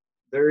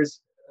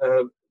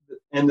them.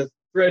 And the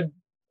thread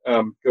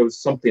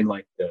goes something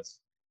like this.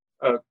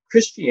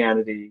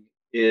 Christianity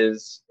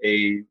is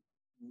a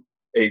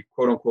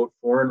quote unquote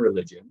foreign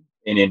religion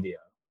in India,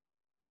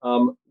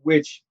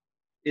 which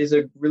is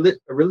a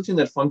religion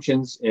that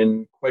functions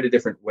in quite a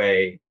different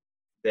way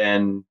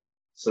than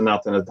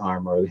Sanatana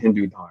Dharma or the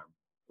Hindu Dharma,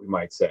 we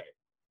might say.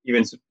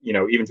 Even to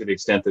the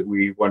extent that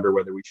we wonder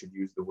whether we should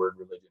use the word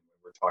religion when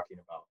we're talking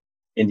about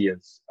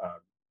India's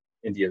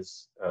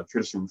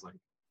traditions, like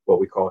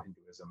what we call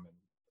Hinduism and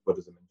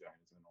Buddhism and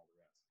Jainism and all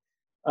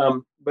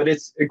the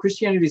rest. But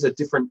Christianity is a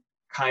different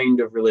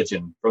kind of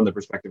religion from the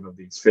perspective of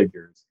these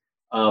figures.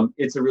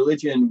 It's a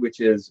religion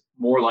which is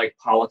more like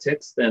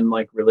politics than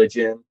like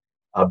religion,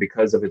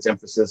 because of its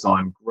emphasis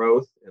on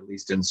growth, at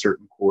least in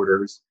certain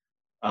quarters,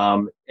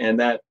 and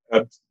that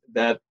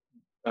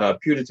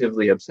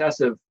putatively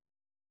obsessive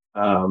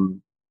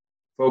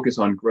focus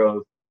on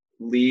growth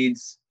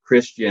leads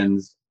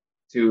Christians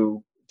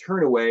to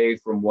turn away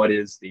from what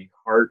is the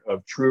heart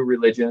of true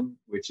religion,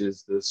 which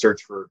is the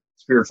search for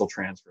spiritual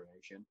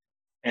transformation,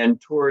 and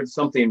towards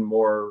something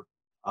more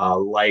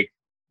like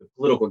the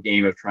political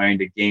game of trying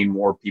to gain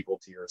more people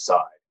to your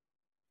side.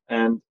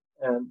 And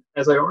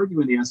as I argue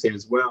in the essay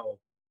as well,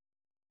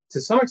 to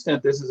some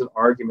extent, this is an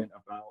argument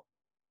about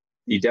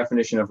the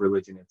definition of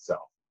religion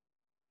itself.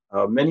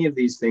 Many of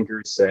these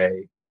thinkers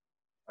say,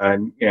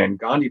 and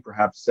Gandhi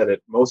perhaps said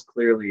it most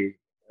clearly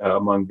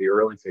among the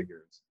early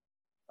figures,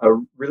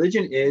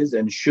 religion is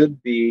and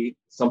should be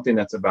something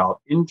that's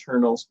about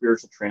internal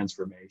spiritual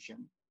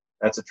transformation.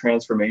 That's a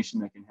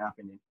transformation that can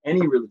happen in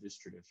any religious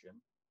tradition,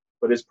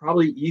 but it's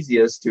probably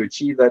easiest to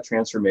achieve that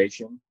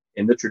transformation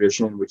in the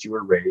tradition in which you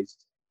were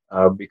raised,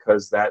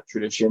 because that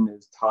tradition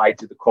is tied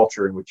to the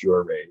culture in which you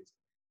are raised,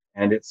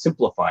 and it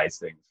simplifies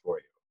things for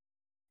you.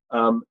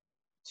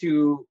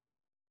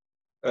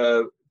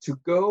 To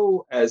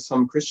go, as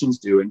some Christians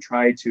do, and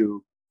try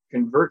to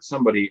convert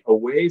somebody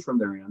away from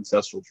their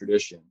ancestral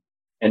tradition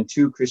and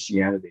to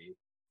Christianity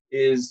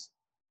is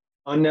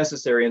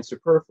unnecessary and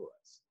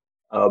superfluous,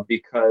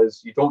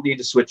 because you don't need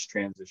to switch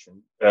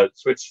traditions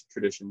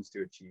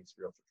to achieve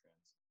spiritual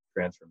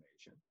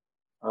transformation.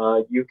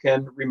 You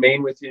can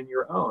remain within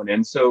your own.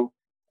 And so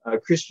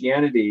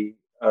Christianity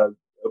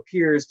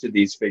appears to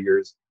these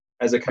figures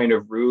as a kind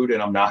of rude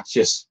and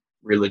obnoxious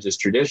religious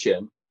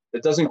tradition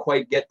that doesn't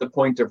quite get the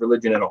point of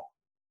religion at all,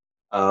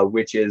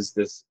 which is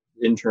this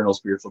internal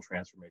spiritual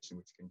transformation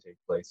which can take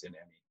place in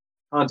any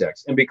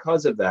context. And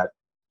because of that,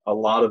 a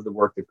lot of the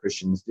work that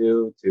Christians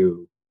do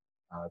to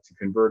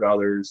convert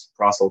others,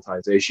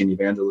 proselytization,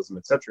 evangelism,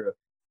 etc.,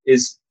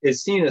 is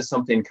seen as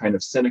something kind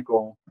of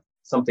cynical,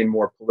 something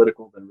more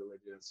political than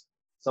religious,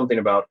 something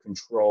about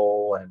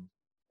control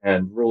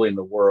and ruling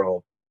the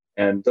world,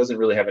 and doesn't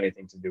really have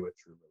anything to do with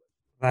true religion.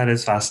 That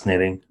is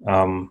fascinating.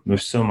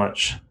 There's so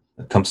much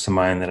that comes to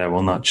mind that I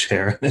will not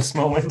share in this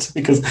moment,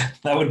 because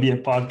that would be a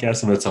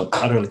podcast of its own.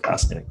 Utterly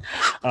fascinating.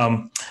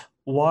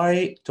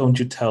 Why don't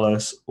you tell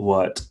us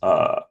what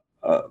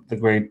the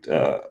great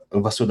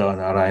Vasudha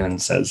Narayanan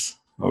says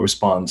or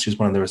responds? She's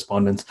one of the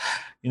respondents.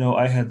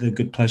 I had the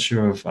good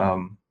pleasure of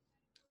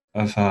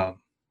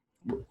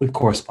we've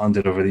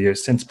corresponded over the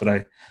years since, but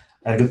I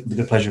had the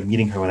good pleasure of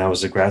meeting her when I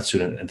was a grad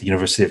student at the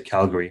University of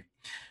Calgary.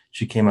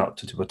 She came out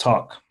to do a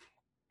talk,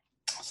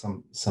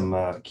 some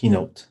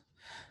keynote,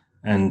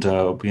 and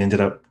we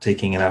ended up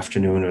taking an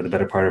afternoon or the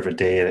better part of a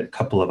day, a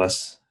couple of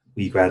us,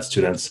 we grad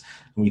students,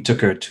 and we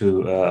took her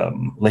to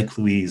Lake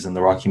Louise in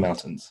the Rocky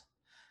Mountains.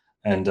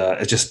 And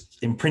it just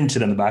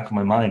imprinted in the back of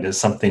my mind as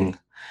something,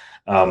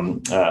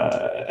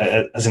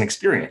 as an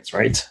experience,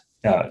 right?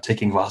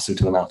 Taking Vasu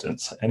to the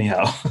mountains.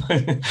 Anyhow,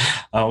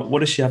 what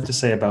does she have to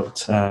say about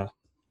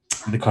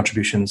the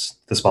contributions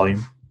to this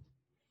volume?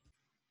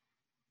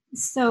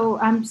 So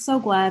I'm so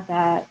glad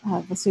that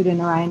Vasudha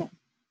Narayanan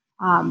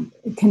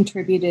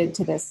contributed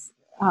to this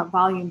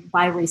volume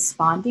by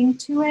responding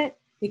to it,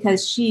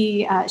 because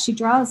she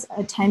draws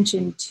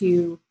attention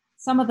to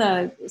some of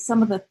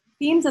the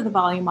themes of the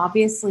volume,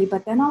 obviously,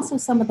 but then also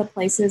some of the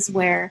places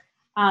where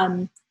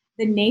the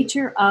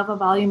nature of a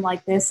volume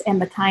like this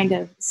and the kind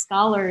of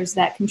scholars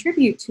that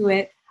contribute to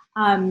it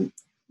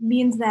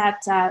means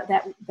that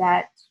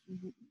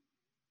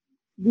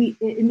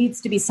it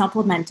needs to be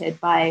supplemented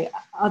by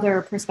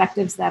other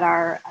perspectives that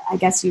are, I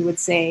guess you would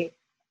say,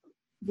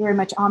 very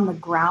much on the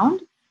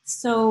ground.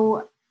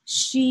 So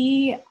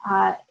she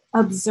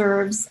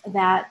observes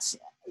that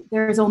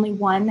there is only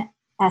one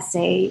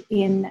essay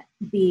in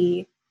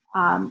the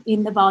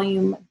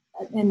volume,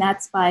 and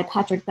that's by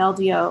Patrick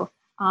Beldio,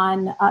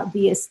 on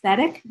the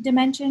aesthetic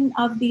dimension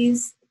of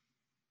these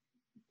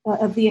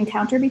of the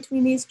encounter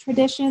between these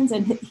traditions,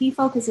 and he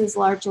focuses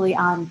largely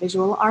on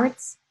visual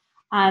arts.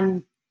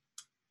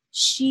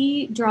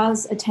 She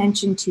draws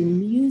attention to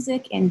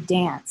music and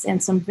dance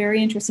and some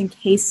very interesting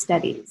case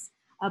studies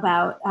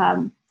about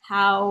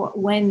how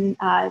when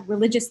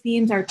religious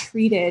themes are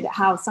treated,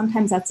 how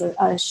sometimes that's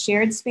a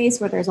shared space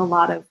where there's a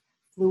lot of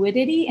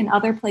fluidity. In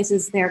other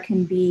places, there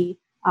can be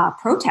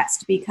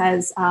protest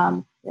because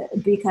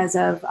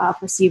of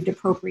perceived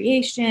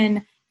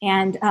appropriation.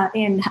 And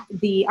in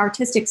the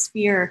artistic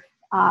sphere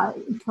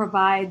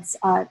provides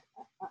a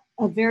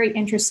very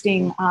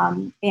interesting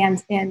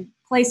and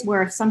place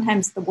where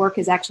sometimes the work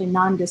is actually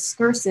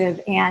non-discursive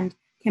and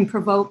can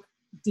provoke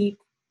deep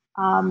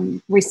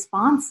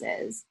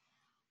responses.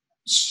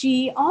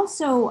 She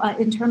also,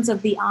 in terms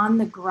of the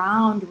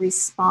on-the-ground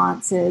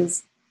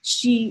responses,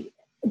 she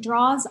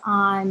draws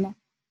on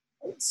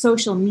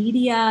social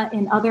media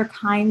and other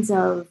kinds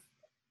of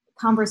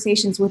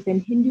conversations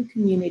within Hindu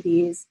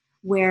communities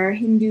where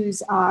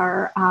Hindus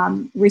are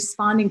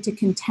responding to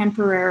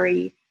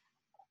contemporary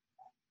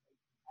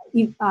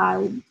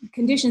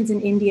conditions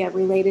in India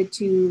related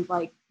to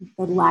like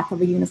the lack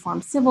of a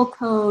uniform civil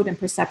code and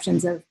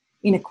perceptions of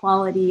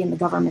inequality in the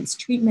government's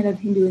treatment of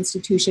Hindu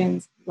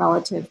institutions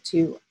relative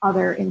to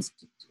other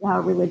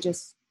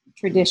religious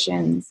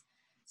traditions.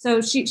 So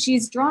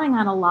she's drawing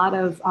on a lot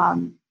of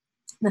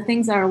the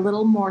things that are a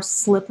little more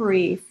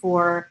slippery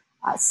for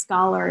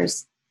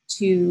scholars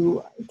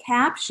to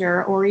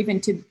capture or even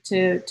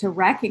to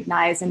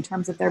recognize in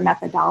terms of their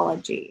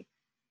methodology.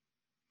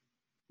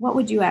 What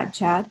would you add,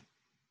 Chad?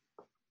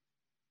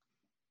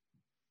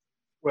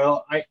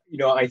 Well, I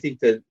think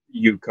that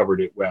you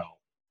covered it well.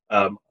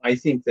 I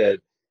think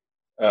that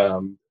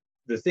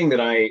the thing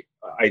that I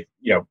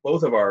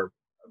both of our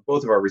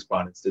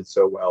respondents did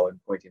so well in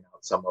pointing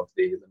out some of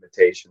the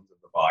limitations of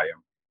the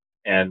volume,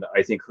 and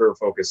I think her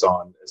focus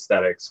on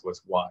aesthetics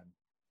was one,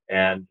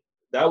 and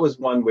that was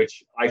one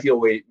which I feel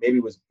maybe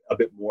was a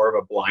bit more of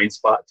a blind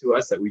spot to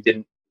us that we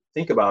didn't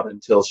think about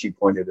until she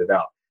pointed it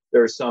out.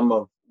 There are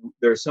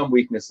some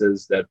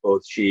weaknesses that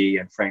both she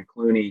and Frank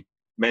Clooney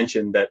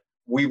mentioned that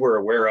we were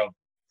aware of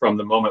from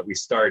the moment we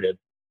started,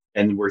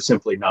 and we're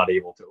simply not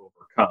able to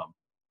overcome.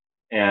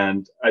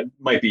 And it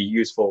might be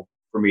useful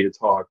for me to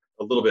talk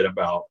a little bit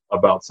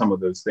about some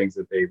of those things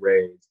that they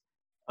raised.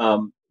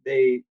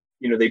 They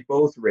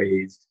both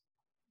raised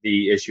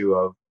the issue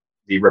of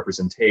the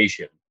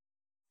representation.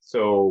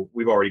 So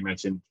we've already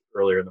mentioned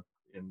earlier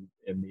in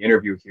the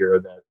interview here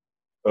that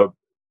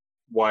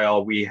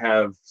while we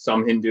have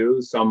some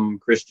Hindu, some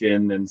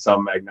Christian, and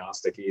some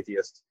agnostic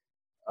atheists,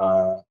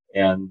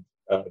 and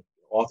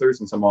authors,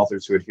 and some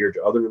authors who adhere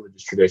to other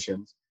religious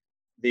traditions,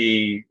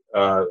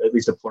 at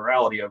least a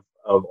plurality of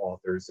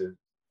authors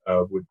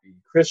would be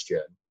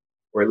Christian,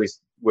 or at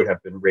least would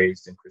have been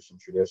raised in Christian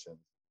traditions.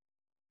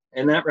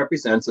 And that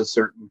represents a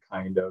certain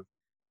kind of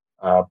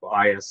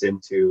bias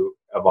into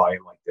a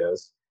volume like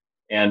this.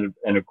 And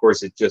of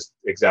course, it just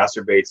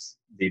exacerbates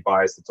the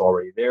bias that's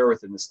already there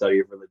within the study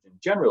of religion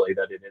generally,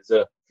 that it is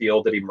a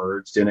field that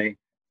emerged in a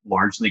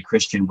largely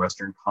Christian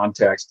Western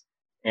context,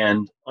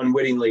 and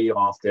unwittingly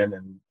often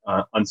and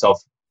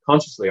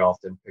unself-consciously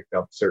often picked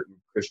up certain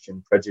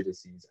Christian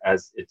prejudices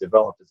as it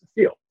developed as a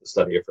field, the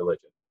study of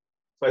religion.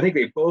 So I think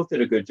they both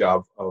did a good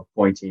job of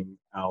pointing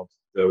out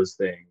those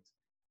things.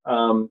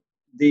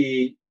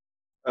 They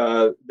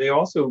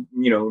also,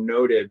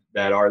 noted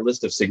that our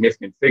list of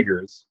significant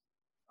figures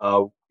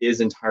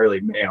is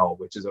entirely male,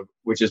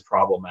 which is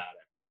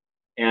problematic.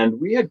 And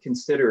we had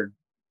considered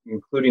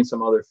including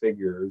some other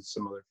female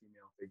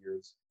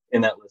figures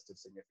in that list of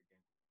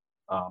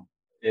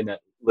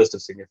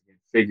significant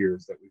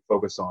figures that we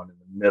focus on in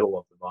the middle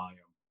of the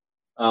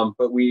volume.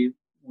 But we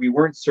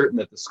weren't certain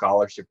that the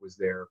scholarship was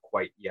there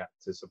quite yet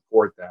to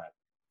support that.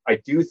 I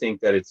do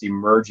think that it's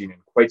emerging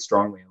and quite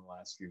strongly in the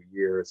last few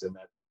years, and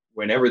that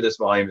whenever this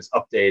volume is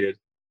updated,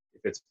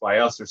 if it's by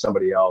us or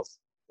somebody else,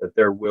 that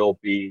there will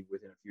be,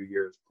 within a few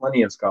years,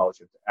 plenty of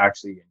scholarship to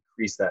actually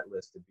increase that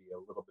list to be a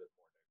little bit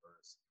more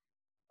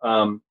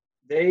diverse.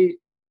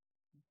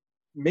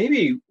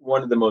 Maybe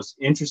one of the most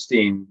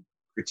interesting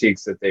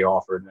critiques that they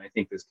offered, and I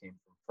think this came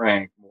from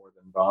Frank more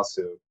than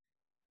Vasu,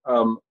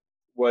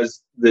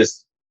 was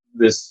this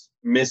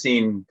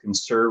missing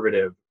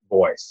conservative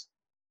voice.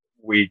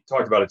 We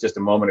talked about it just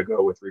a moment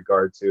ago with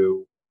regard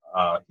to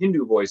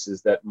Hindu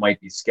voices that might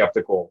be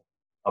skeptical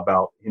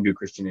about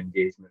Hindu-Christian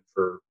engagement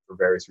for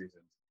various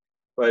reasons.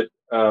 But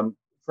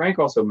Frank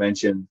also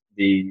mentioned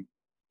the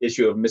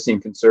issue of missing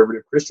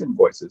conservative Christian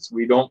voices.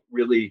 We don't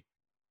really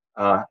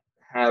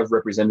have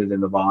represented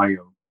in the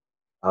volume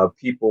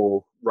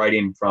people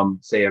writing from,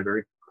 say, a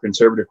very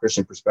conservative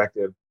Christian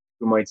perspective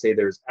who might say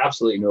there's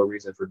absolutely no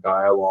reason for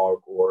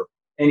dialogue or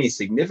any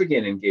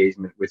significant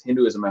engagement with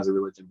Hinduism as a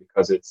religion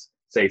because it's,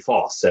 say,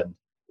 false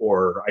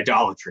or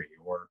idolatry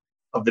or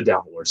of the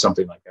devil or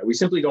something like that. We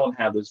simply don't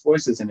have those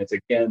voices, and it's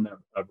again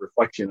a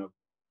reflection of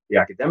the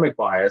academic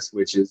bias,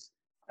 which is,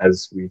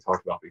 as we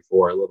talked about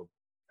before, a little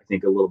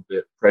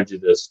bit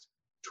prejudiced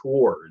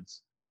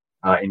towards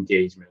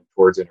engagement,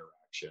 towards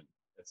interaction,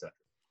 etc.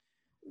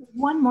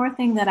 One more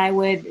thing that I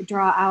would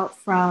draw out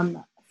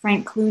from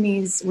Frank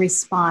Clooney's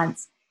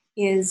response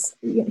is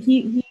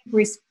he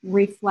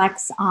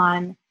reflects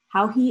on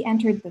how he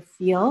entered the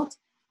field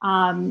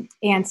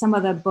and some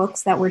of the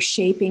books that were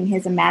shaping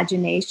his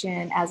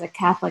imagination as a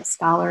Catholic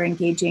scholar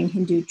engaging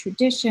Hindu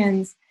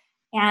traditions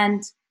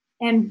and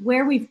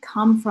where we've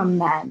come from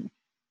then.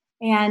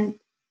 And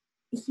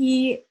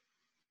he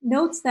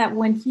notes that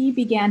when he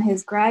began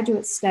his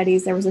graduate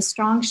studies, there was a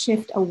strong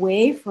shift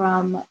away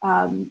from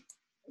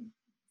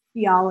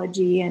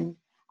theology and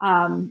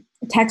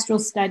textual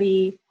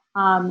study.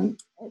 The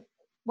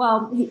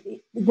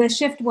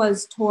shift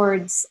was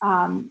towards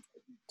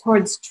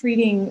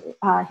treating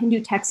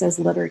Hindu texts as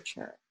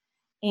literature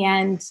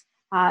and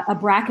a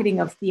bracketing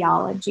of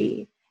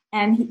theology.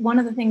 And one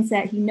of the things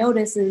that he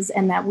notices,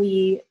 and that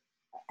we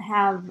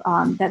have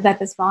that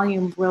this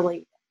volume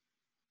really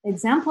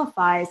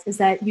exemplifies, is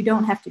that you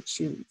don't have to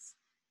choose.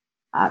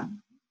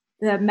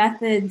 The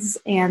methods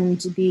and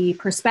the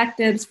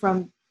perspectives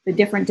from the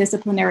different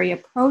disciplinary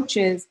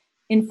approaches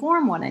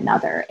inform one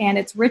another, and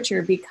it's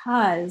richer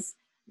because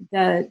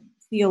the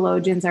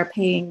theologians are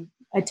paying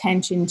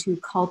attention to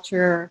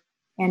culture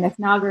and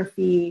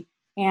ethnography,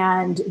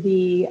 and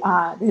the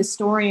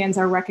historians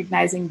are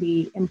recognizing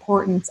the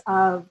importance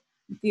of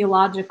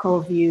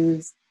theological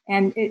views.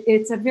 And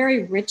it's a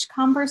very rich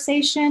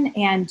conversation,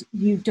 and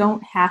you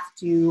don't have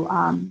to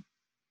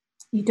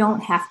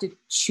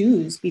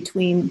choose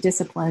between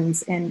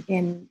disciplines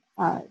in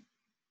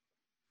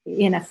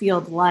a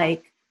field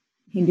like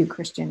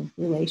Hindu-Christian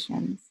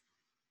relations.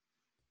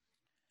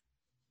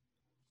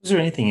 Is there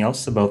anything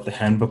else about the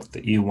handbook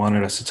that you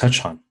wanted us to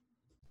touch on?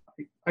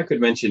 I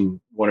could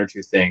mention one or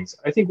two things.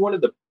 I think one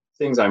of the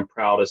things I'm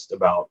proudest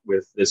about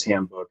with this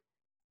handbook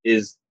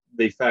is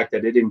the fact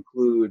that it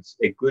includes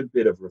a good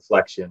bit of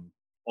reflection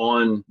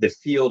on the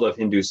field of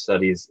Hindu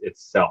studies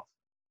itself.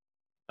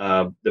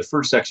 The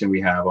first section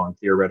we have on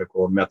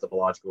theoretical and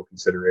methodological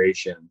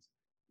considerations,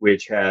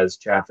 which has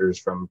chapters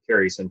from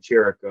Carrie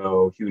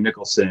Sancherico, Hugh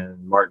Nicholson,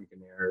 Martin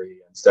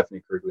Canary, and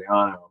Stephanie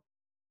Corigliano.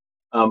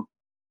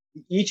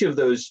 Each of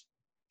those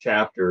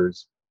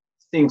chapters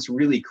thinks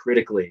really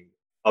critically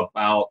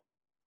about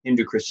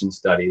Hindu-Christian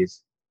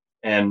studies.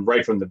 And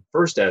right from the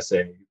first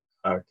essay,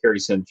 Carrie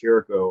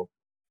Sancherico,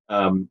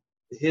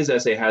 his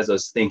essay has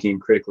us thinking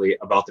critically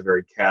about the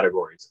very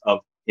categories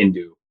of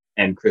Hindu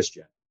and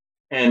Christian.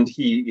 And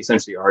he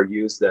essentially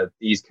argues that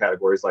these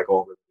categories, like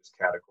all religious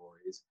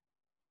categories,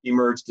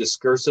 emerge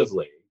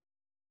discursively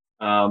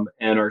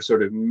and are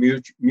sort of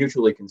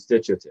mutually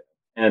constitutive.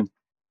 And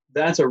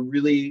that's a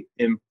really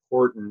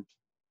important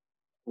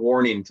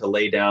warning to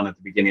lay down at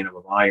the beginning of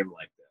a volume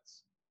like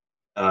this.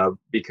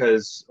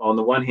 Because on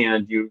the one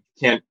hand, you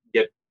can't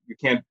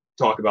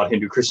talk about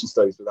Hindu-Christian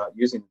studies without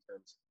using the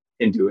terms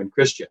Hindu and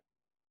Christian.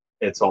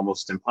 It's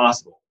almost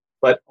impossible.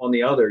 But on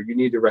the other, you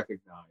need to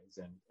recognize,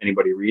 and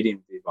anybody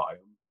reading the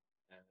volume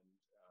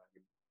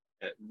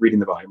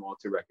ought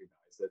to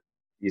recognize that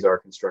these are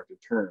constructive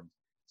terms.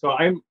 So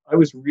I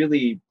was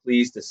really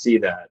pleased to see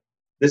that.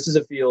 This is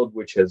a field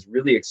which has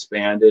really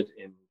expanded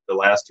in the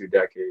last 2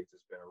 decades.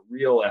 There's been a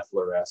real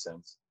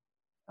efflorescence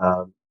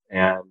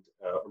and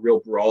a real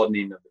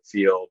broadening of the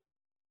field.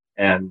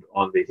 And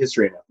on the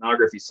history and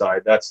ethnography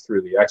side, that's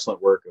through the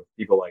excellent work of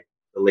people like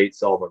the late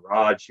Selva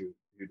Raj, who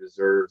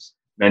deserves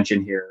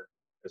mention here,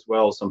 as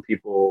well as some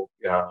people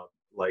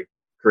like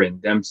Corinne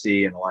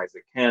Dempsey and Eliza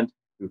Kent,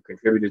 who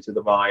contributed to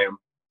the volume,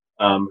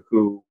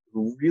 who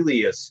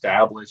really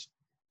established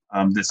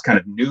this kind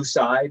of new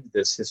side,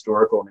 this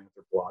historical and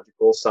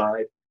anthropological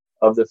side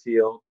of the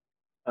field.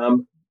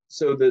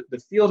 So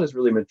the field has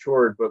really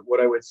matured, but what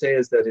I would say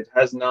is that it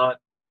has not,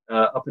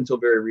 up until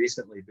very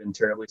recently, been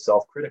terribly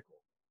self-critical.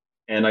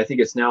 And I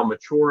think it's now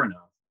mature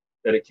enough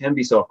that it can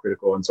be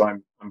self-critical. And so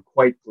I'm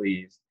quite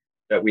pleased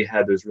that we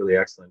had those really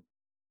excellent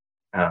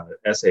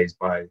essays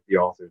by the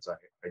authors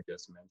I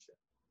just mentioned.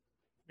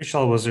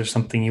 Michelle, was there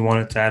something you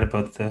wanted to add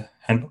about the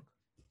handbook?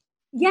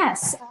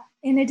 Yes.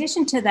 In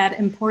addition to that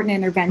important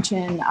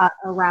intervention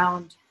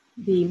around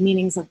the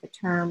meanings of the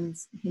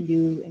terms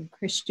Hindu and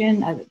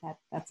Christian,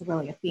 that's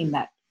really a theme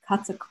that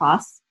cuts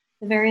across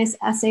the various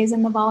essays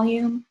in the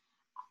volume.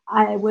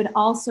 I would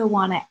also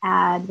want to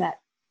add that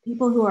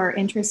people who are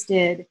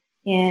interested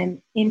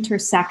in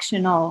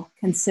intersectional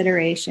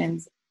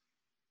considerations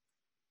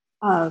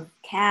of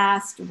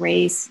caste,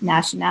 race,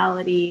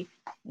 nationality,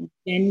 and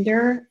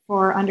gender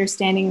for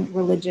understanding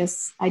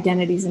religious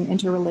identities and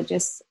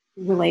interreligious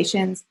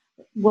relations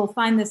will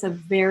find this a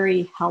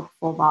very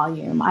helpful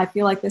volume. I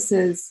feel like this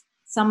is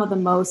some of the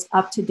most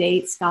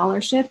up-to-date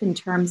scholarship in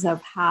terms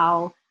of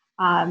how,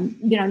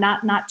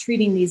 not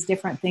treating these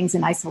different things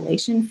in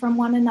isolation from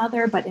one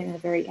another, but in a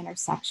very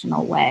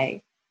intersectional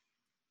way.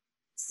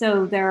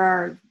 So there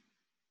are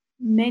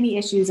many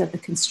issues of the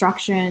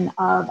construction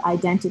of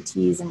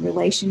identities and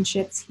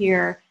relationships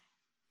here,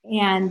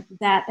 and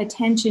that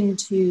attention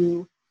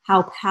to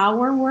how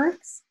power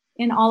works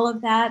in all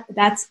of that.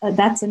 That's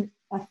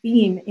a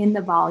theme in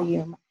the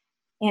volume.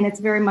 And it's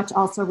very much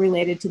also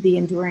related to the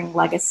enduring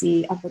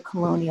legacy of the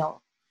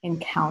colonial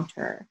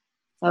encounter.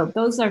 So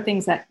those are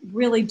things that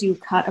really do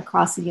cut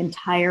across the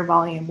entire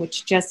volume,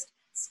 which just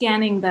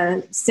scanning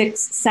the 6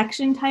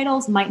 section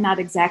titles might not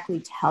exactly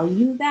tell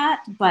you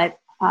that, but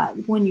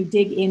when you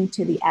dig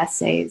into the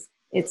essays,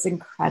 it's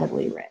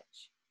incredibly rich.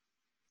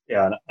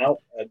 Yeah, and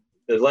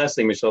the last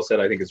thing Michelle said,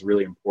 I think, is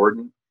really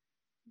important.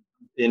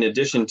 In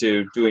addition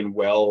to doing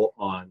well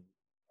on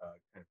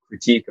kind of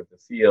critique of the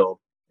field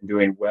and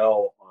doing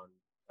well on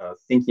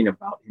thinking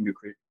about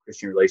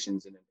Hindu-Christian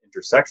relations in an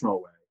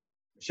intersectional way,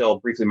 Michelle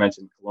briefly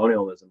mentioned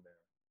colonialism there.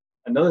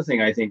 Another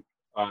thing I think,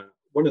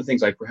 one of the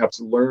things I perhaps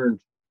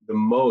learned the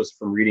most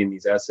from reading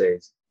these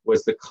essays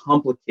was the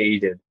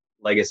complicated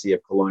legacy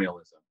of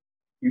colonialism.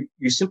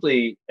 You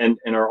simply, and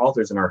our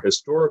authors in our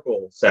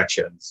historical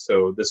sections,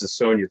 so this is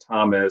Sonia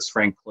Thomas,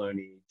 Frank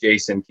Clooney,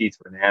 Jason Keith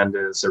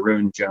Fernandez,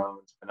 Arun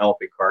Jones,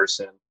 Penelope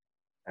Carson,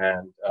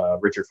 and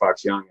Richard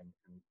Fox Young,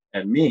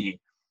 and me.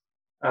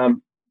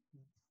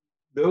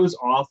 Those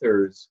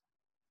authors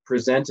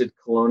presented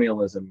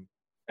colonialism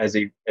as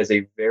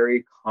a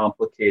very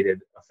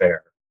complicated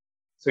affair.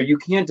 So you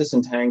can't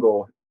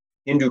disentangle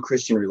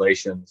Hindu-Christian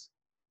relations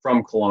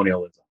from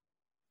colonialism.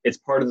 It's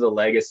part of the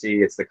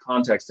legacy. It's the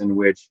context in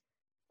which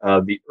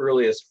the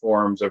earliest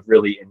forms of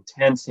really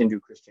intense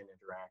Hindu-Christian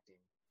interacting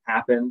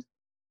happened.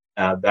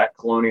 That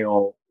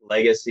colonial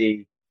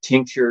legacy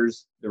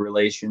tinctures the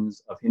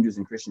relations of Hindus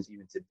and Christians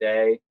even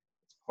today.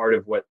 It's part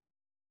of what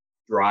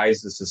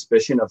drives the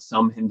suspicion of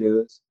some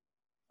Hindus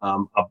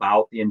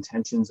about the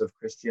intentions of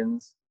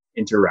Christians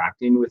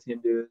interacting with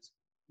Hindus.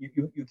 You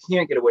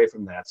can't get away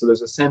from that. So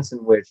there's a sense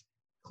in which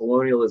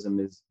colonialism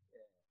is,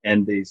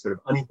 and the sort of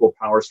unequal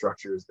power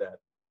structures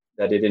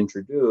that it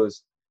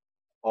introduced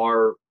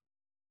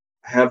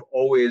have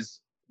always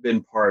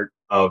been part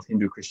of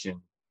Hindu-Christian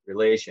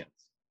relations.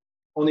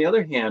 On the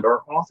other hand,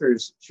 our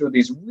authors show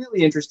these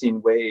really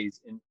interesting ways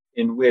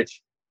in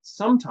which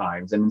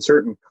sometimes, and in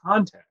certain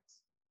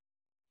contexts,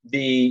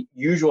 the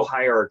usual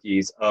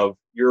hierarchies of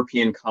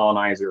European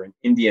colonizer and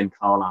Indian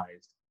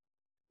colonized,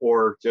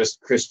 or just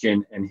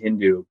Christian and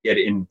Hindu, get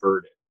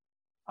inverted.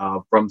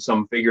 From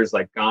some figures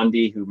like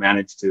Gandhi, who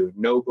managed to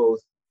know both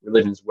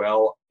religions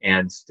well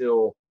and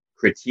still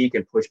critique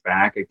and push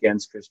back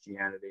against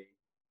Christianity,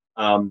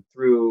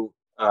 through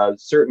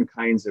certain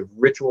kinds of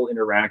ritual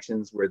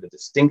interactions where the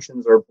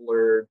distinctions are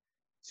blurred,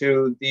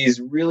 to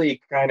these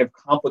really kind of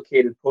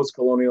complicated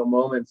post-colonial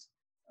moments,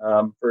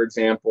 for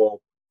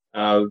example,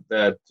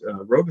 that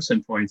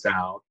Robeson points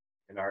out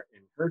in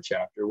her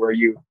chapter, where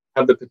you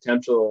have the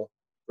potential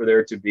for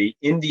there to be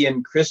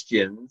Indian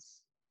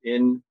Christians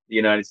in the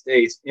United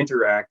States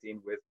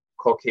interacting with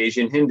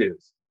Caucasian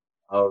Hindus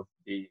of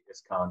the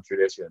ISKCON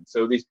tradition.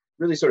 So these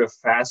really sort of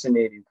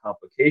fascinating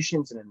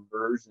complications and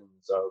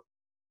inversions of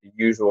the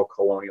usual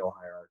colonial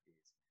hierarchies.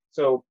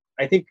 So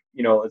I think,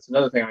 it's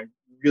another thing I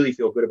really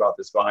feel good about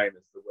this volume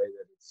is the way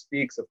that it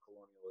speaks of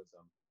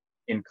colonialism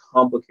in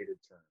complicated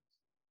terms,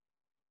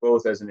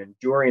 both as an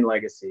enduring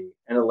legacy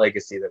and a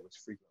legacy that was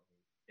frequently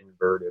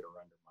inverted or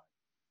undermined.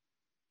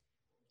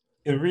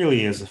 It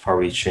really is a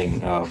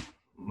far-reaching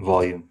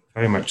volume,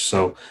 very much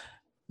so.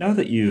 Now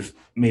that you've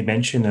made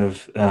mention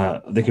of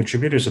the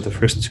contributors of the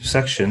first 2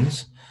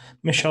 sections,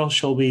 Michelle,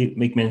 shall we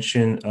make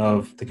mention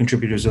of the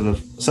contributors of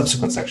the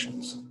subsequent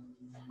sections?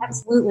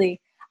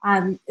 Absolutely.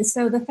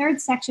 So the 3rd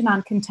section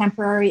on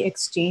contemporary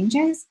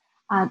exchanges,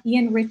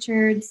 Ian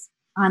Richards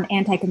on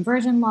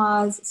anti-conversion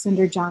laws,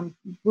 Sundarjan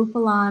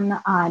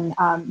Bhupalan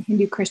on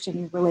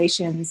Hindu-Christian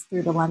relations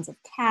through the lens of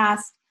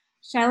caste.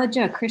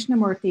 Shailaja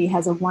Krishnamurthy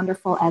has a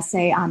wonderful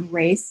essay on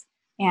race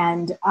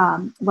and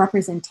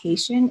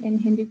representation in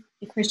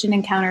Hindu-Christian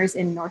encounters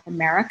in North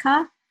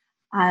America.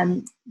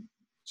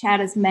 Chad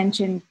has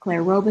mentioned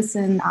Claire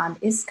Robeson on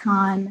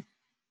ISKCON,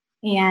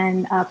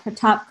 and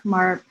Pratap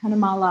Kumar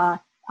Panamala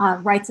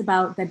writes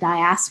about the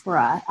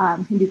diaspora,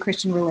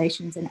 Hindu-Christian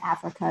relations in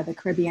Africa, the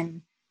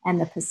Caribbean,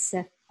 and the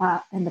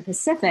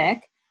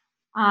Pacific.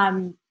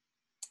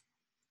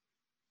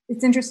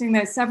 It's interesting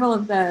that several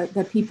of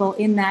the people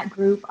in that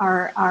group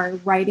are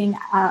writing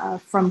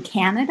from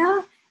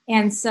Canada.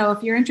 And so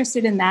if you're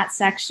interested in that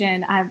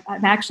section, I'm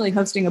actually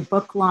hosting a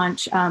book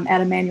launch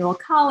at Emmanuel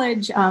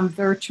College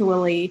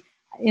virtually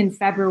in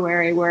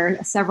February,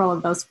 where several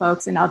of those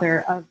folks and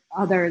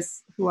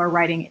others who are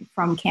writing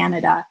from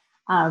Canada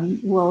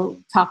will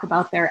talk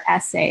about their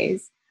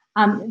essays.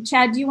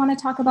 Chad, do you want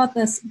to talk about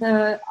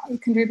the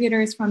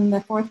contributors from the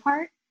 4th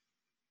part?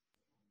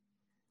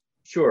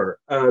 Sure.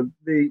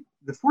 The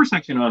 4th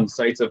section on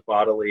sites of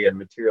bodily and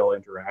material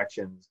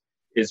interactions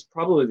is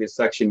probably the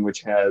section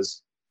which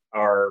has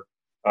our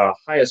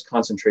highest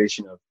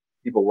concentration of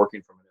people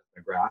working from an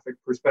ethnographic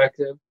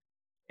perspective.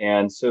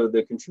 And so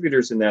the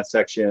contributors in that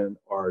section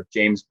are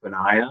James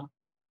Panaya,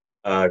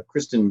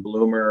 Kristen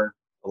Bloomer,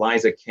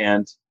 Eliza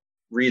Kent,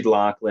 Reed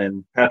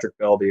Lachlan, Patrick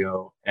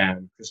Beldio,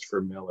 and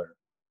Christopher Miller.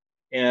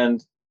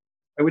 And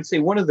I would say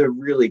one of the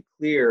really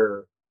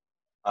clear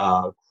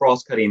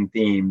cross-cutting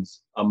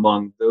themes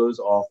among those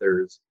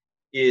authors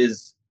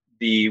is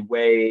the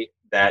way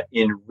that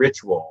in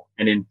ritual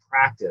and in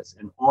practice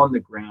and on the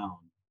ground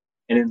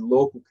and in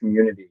local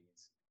communities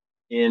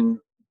in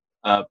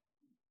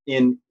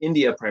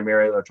India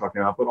primarily they're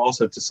talking about, but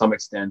also to some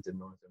extent in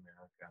North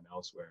America and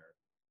elsewhere,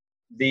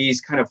 these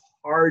kind of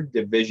hard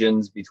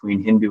divisions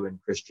between Hindu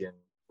and Christian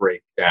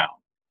break down.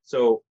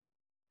 So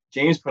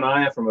James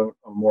Panaya from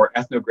a more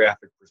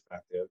ethnographic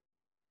perspective,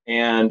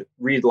 and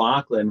Reed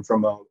Lachlan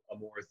from a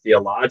more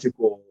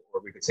theological,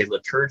 or we could say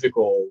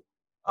liturgical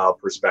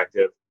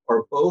perspective,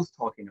 are both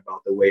talking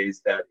about the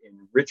ways that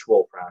in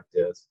ritual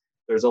practice,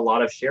 there's a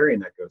lot of sharing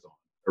that goes on,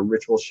 or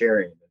ritual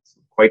sharing. It's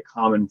quite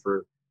common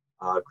for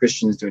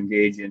Christians to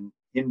engage in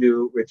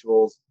Hindu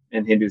rituals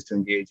and Hindus to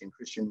engage in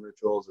Christian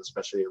rituals,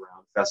 especially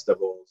around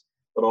festivals,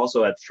 but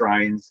also at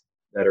shrines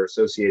that are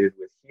associated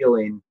with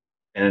healing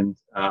and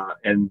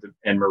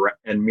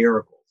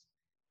miracles.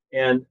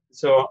 And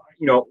so,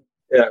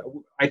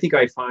 I think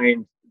I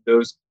find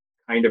those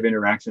kind of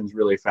interactions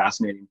really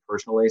fascinating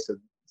personally. So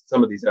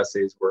some of these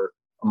essays were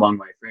among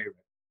my favorite.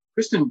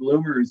 Kristen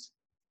Bloomer's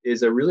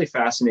is a really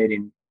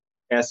fascinating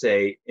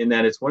essay in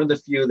that it's one of the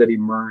few that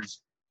emerged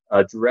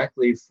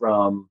directly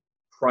from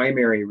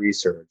primary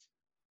research,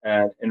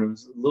 and it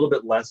was a little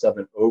bit less of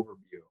an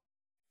overview.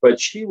 But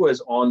she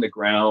was on the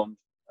ground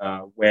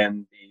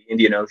when the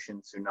Indian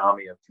Ocean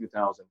tsunami of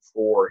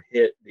 2004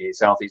 hit the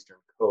southeastern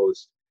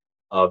coast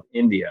of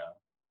India,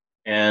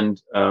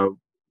 and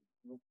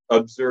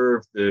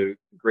observed the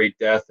great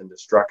death and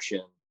destruction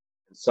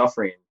and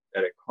suffering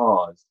that it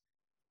caused.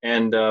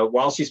 And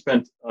while she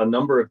spent a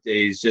number of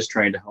days just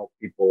trying to help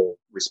people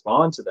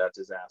respond to that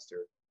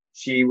disaster,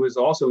 she was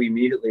also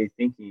immediately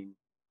thinking,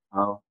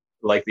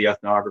 like the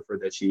ethnographer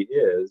that she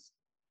is,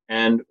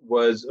 and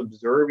was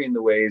observing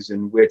the ways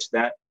in which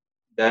that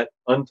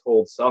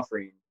untold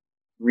suffering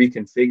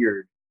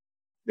reconfigured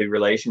the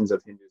relations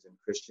of Hindus and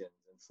Christians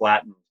and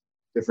flattened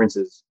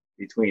differences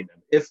between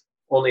them, if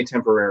only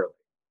temporarily.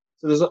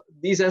 So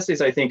these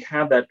essays, I think,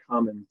 have that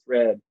common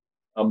thread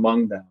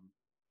among them,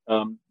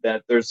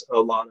 that there's a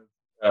lot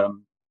of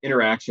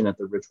interaction at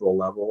the ritual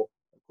level.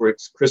 Of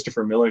course,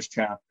 Christopher Miller's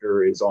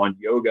chapter is on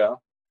yoga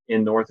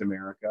in North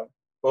America,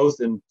 both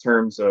in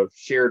terms of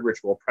shared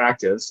ritual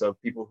practice of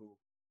people who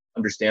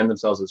understand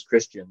themselves as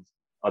Christians,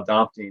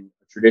 adopting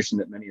a tradition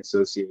that many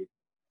associate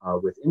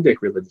with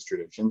Indic religious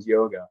traditions,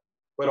 yoga,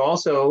 but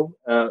also,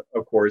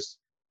 of course,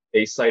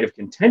 a site of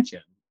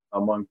contention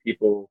among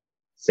people,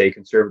 say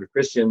conservative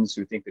Christians,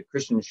 who think that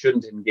Christians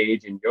shouldn't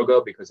engage in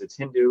yoga because it's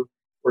Hindu,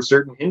 or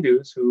certain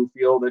Hindus who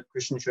feel that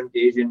Christians should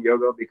engage in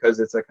yoga because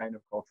it's a kind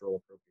of cultural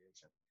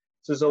appropriation.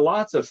 So there's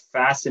lots of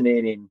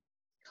fascinating,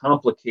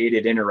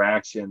 complicated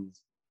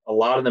interactions, a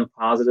lot of them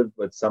positive,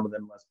 but some of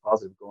them less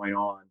positive going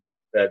on,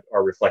 that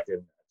are reflected in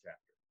that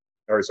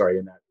chapter, or sorry,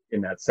 in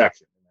that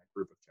section, in that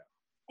group of chapters.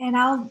 And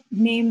I'll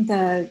name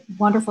the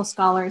wonderful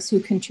scholars who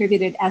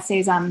contributed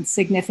essays on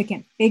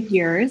significant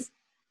figures.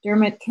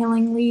 Dermot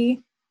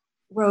Killingly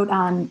wrote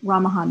on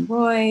Ramahan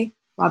Roy,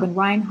 Robin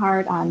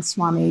Reinhardt on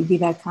Swami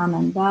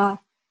Vivekananda,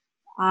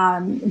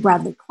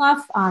 Bradley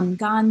Clough on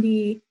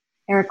Gandhi,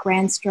 Eric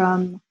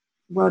Randstrom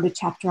wrote a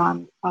chapter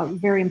on a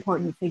very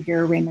important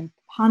figure, Raymond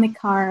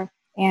Panikkar,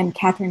 and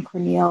Catherine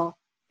Corneille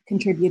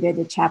contributed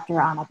a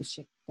chapter on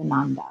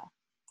Abhishektananda.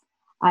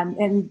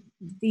 And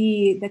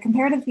the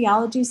comparative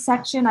theology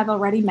section, I've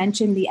already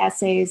mentioned the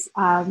essays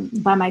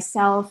by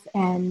myself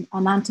and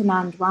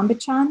Anantanand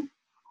Rambachan.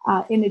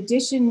 In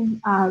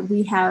addition,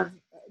 we have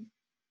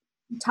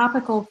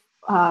topical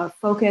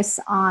focus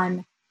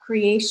on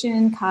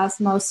creation,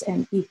 cosmos,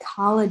 and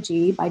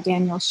ecology by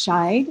Daniel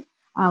Scheid,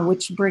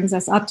 which brings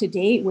us up to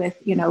date with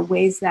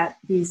ways that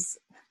these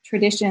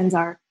traditions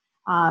are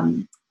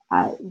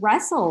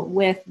wrestle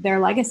with their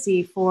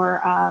legacy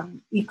for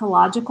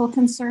ecological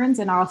concerns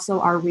and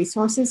also our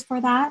resources for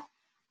that.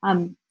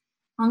 Ankur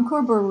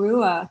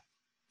Barua,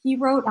 he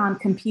wrote on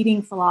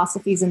competing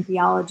philosophies and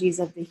theologies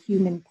of the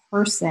human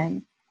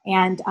person,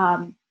 and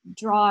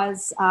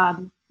draws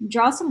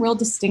some real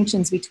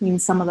distinctions between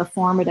some of the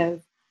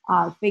formative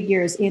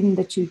figures in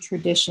the two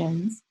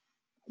traditions.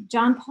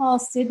 John Paul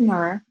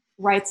Sidner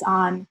writes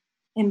on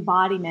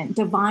embodiment,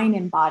 divine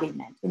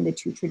embodiment in the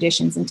two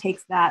traditions, and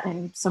takes that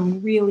in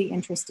some really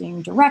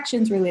interesting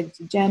directions related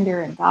to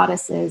gender and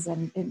goddesses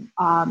and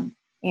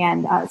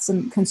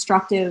some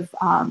constructive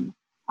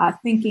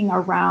thinking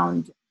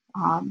around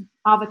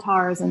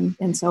avatars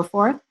and so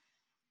forth.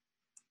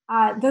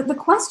 The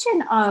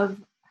question of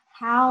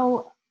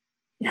how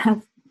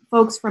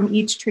folks from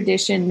each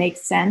tradition make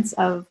sense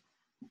of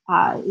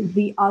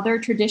the other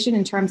tradition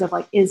in terms of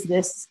is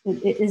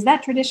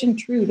that tradition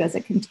true? Does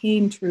it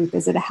contain truth?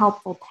 Is it a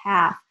helpful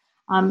path?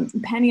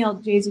 Peniel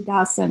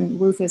Jesudas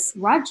and Rufus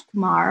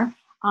Rajkumar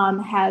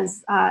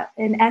has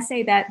an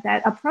essay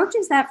that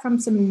approaches that from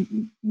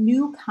some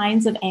new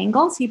kinds of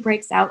angles. He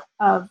breaks out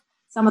of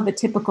some of the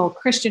typical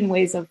Christian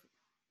ways of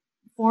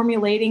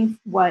formulating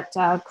what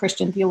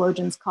Christian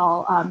theologians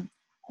call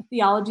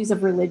theologies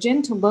of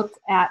religion, to look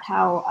at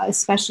how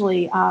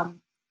especially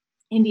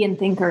Indian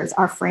thinkers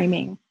are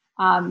framing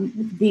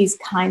these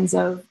kinds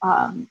of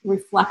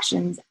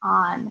reflections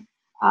on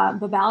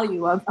the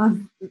value of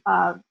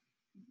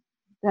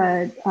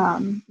the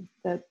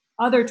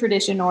other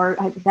tradition, or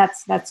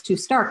that's too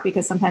stark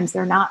because sometimes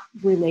they're not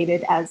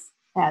related as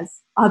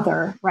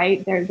other,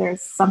 right?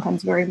 There's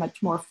sometimes very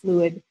much more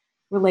fluid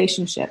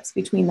relationships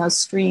between those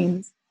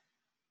streams.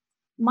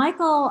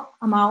 Michael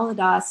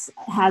Amaladas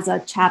has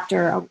a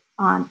chapter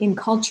on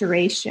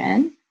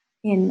enculturation,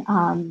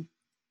 in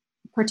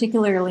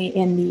particularly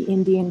in the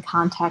Indian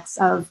context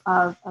of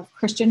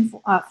Christian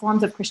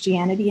forms of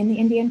Christianity in the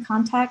Indian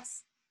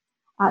context.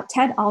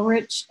 Ted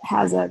Ulrich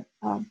has a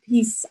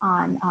piece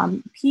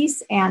on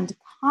peace and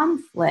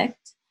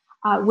conflict,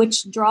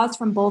 which draws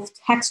from both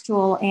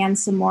textual and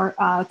some more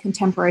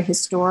contemporary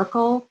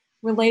historical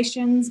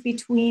relations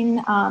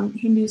between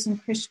Hindus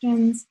and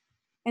Christians.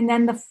 And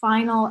then the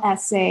final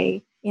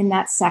essay in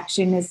that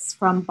section is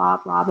from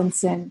Bob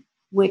Robinson,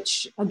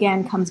 which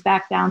again comes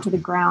back down to the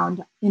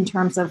ground in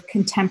terms of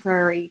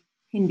contemporary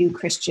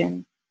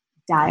Hindu-Christian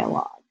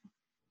dialogue.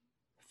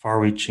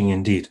 Far-reaching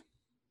indeed.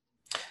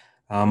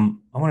 I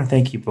want to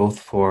thank you both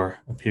for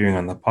appearing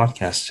on the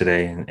podcast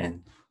today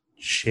and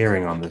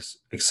sharing on this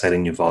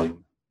exciting new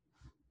volume.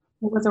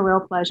 It was a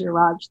real pleasure,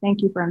 Raj.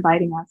 Thank you for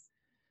inviting us.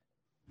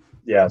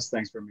 Yes,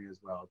 thanks for me as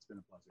well. It's been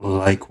a pleasure.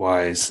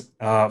 Likewise.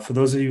 For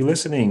those of you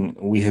listening,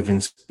 we have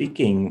been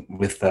speaking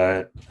with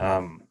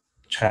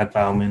Chad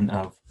Bauman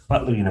of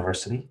Butler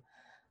University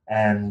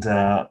and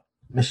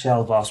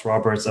Michelle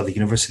Voss-Roberts of the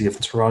University of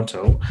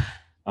Toronto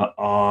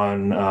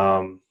on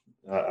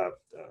a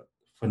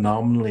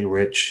phenomenally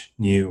rich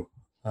new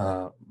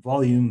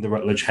volume, the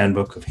Routledge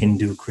Handbook of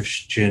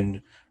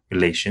Hindu-Christian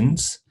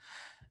Relations.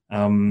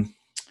 And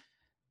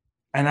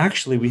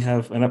actually, we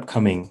have an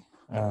upcoming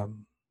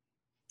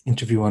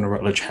interview on a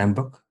Routledge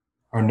Handbook.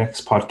 Our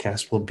next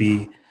podcast will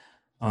be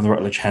on the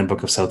Routledge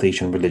Handbook of South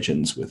Asian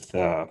Religions with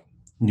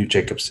Newt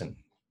Jacobson.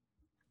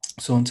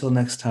 So until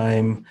next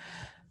time,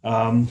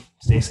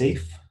 stay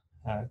safe,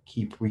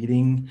 keep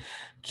reading,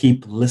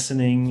 keep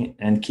listening,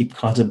 and keep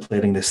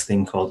contemplating this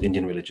thing called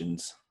Indian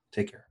religions.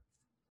 Take care.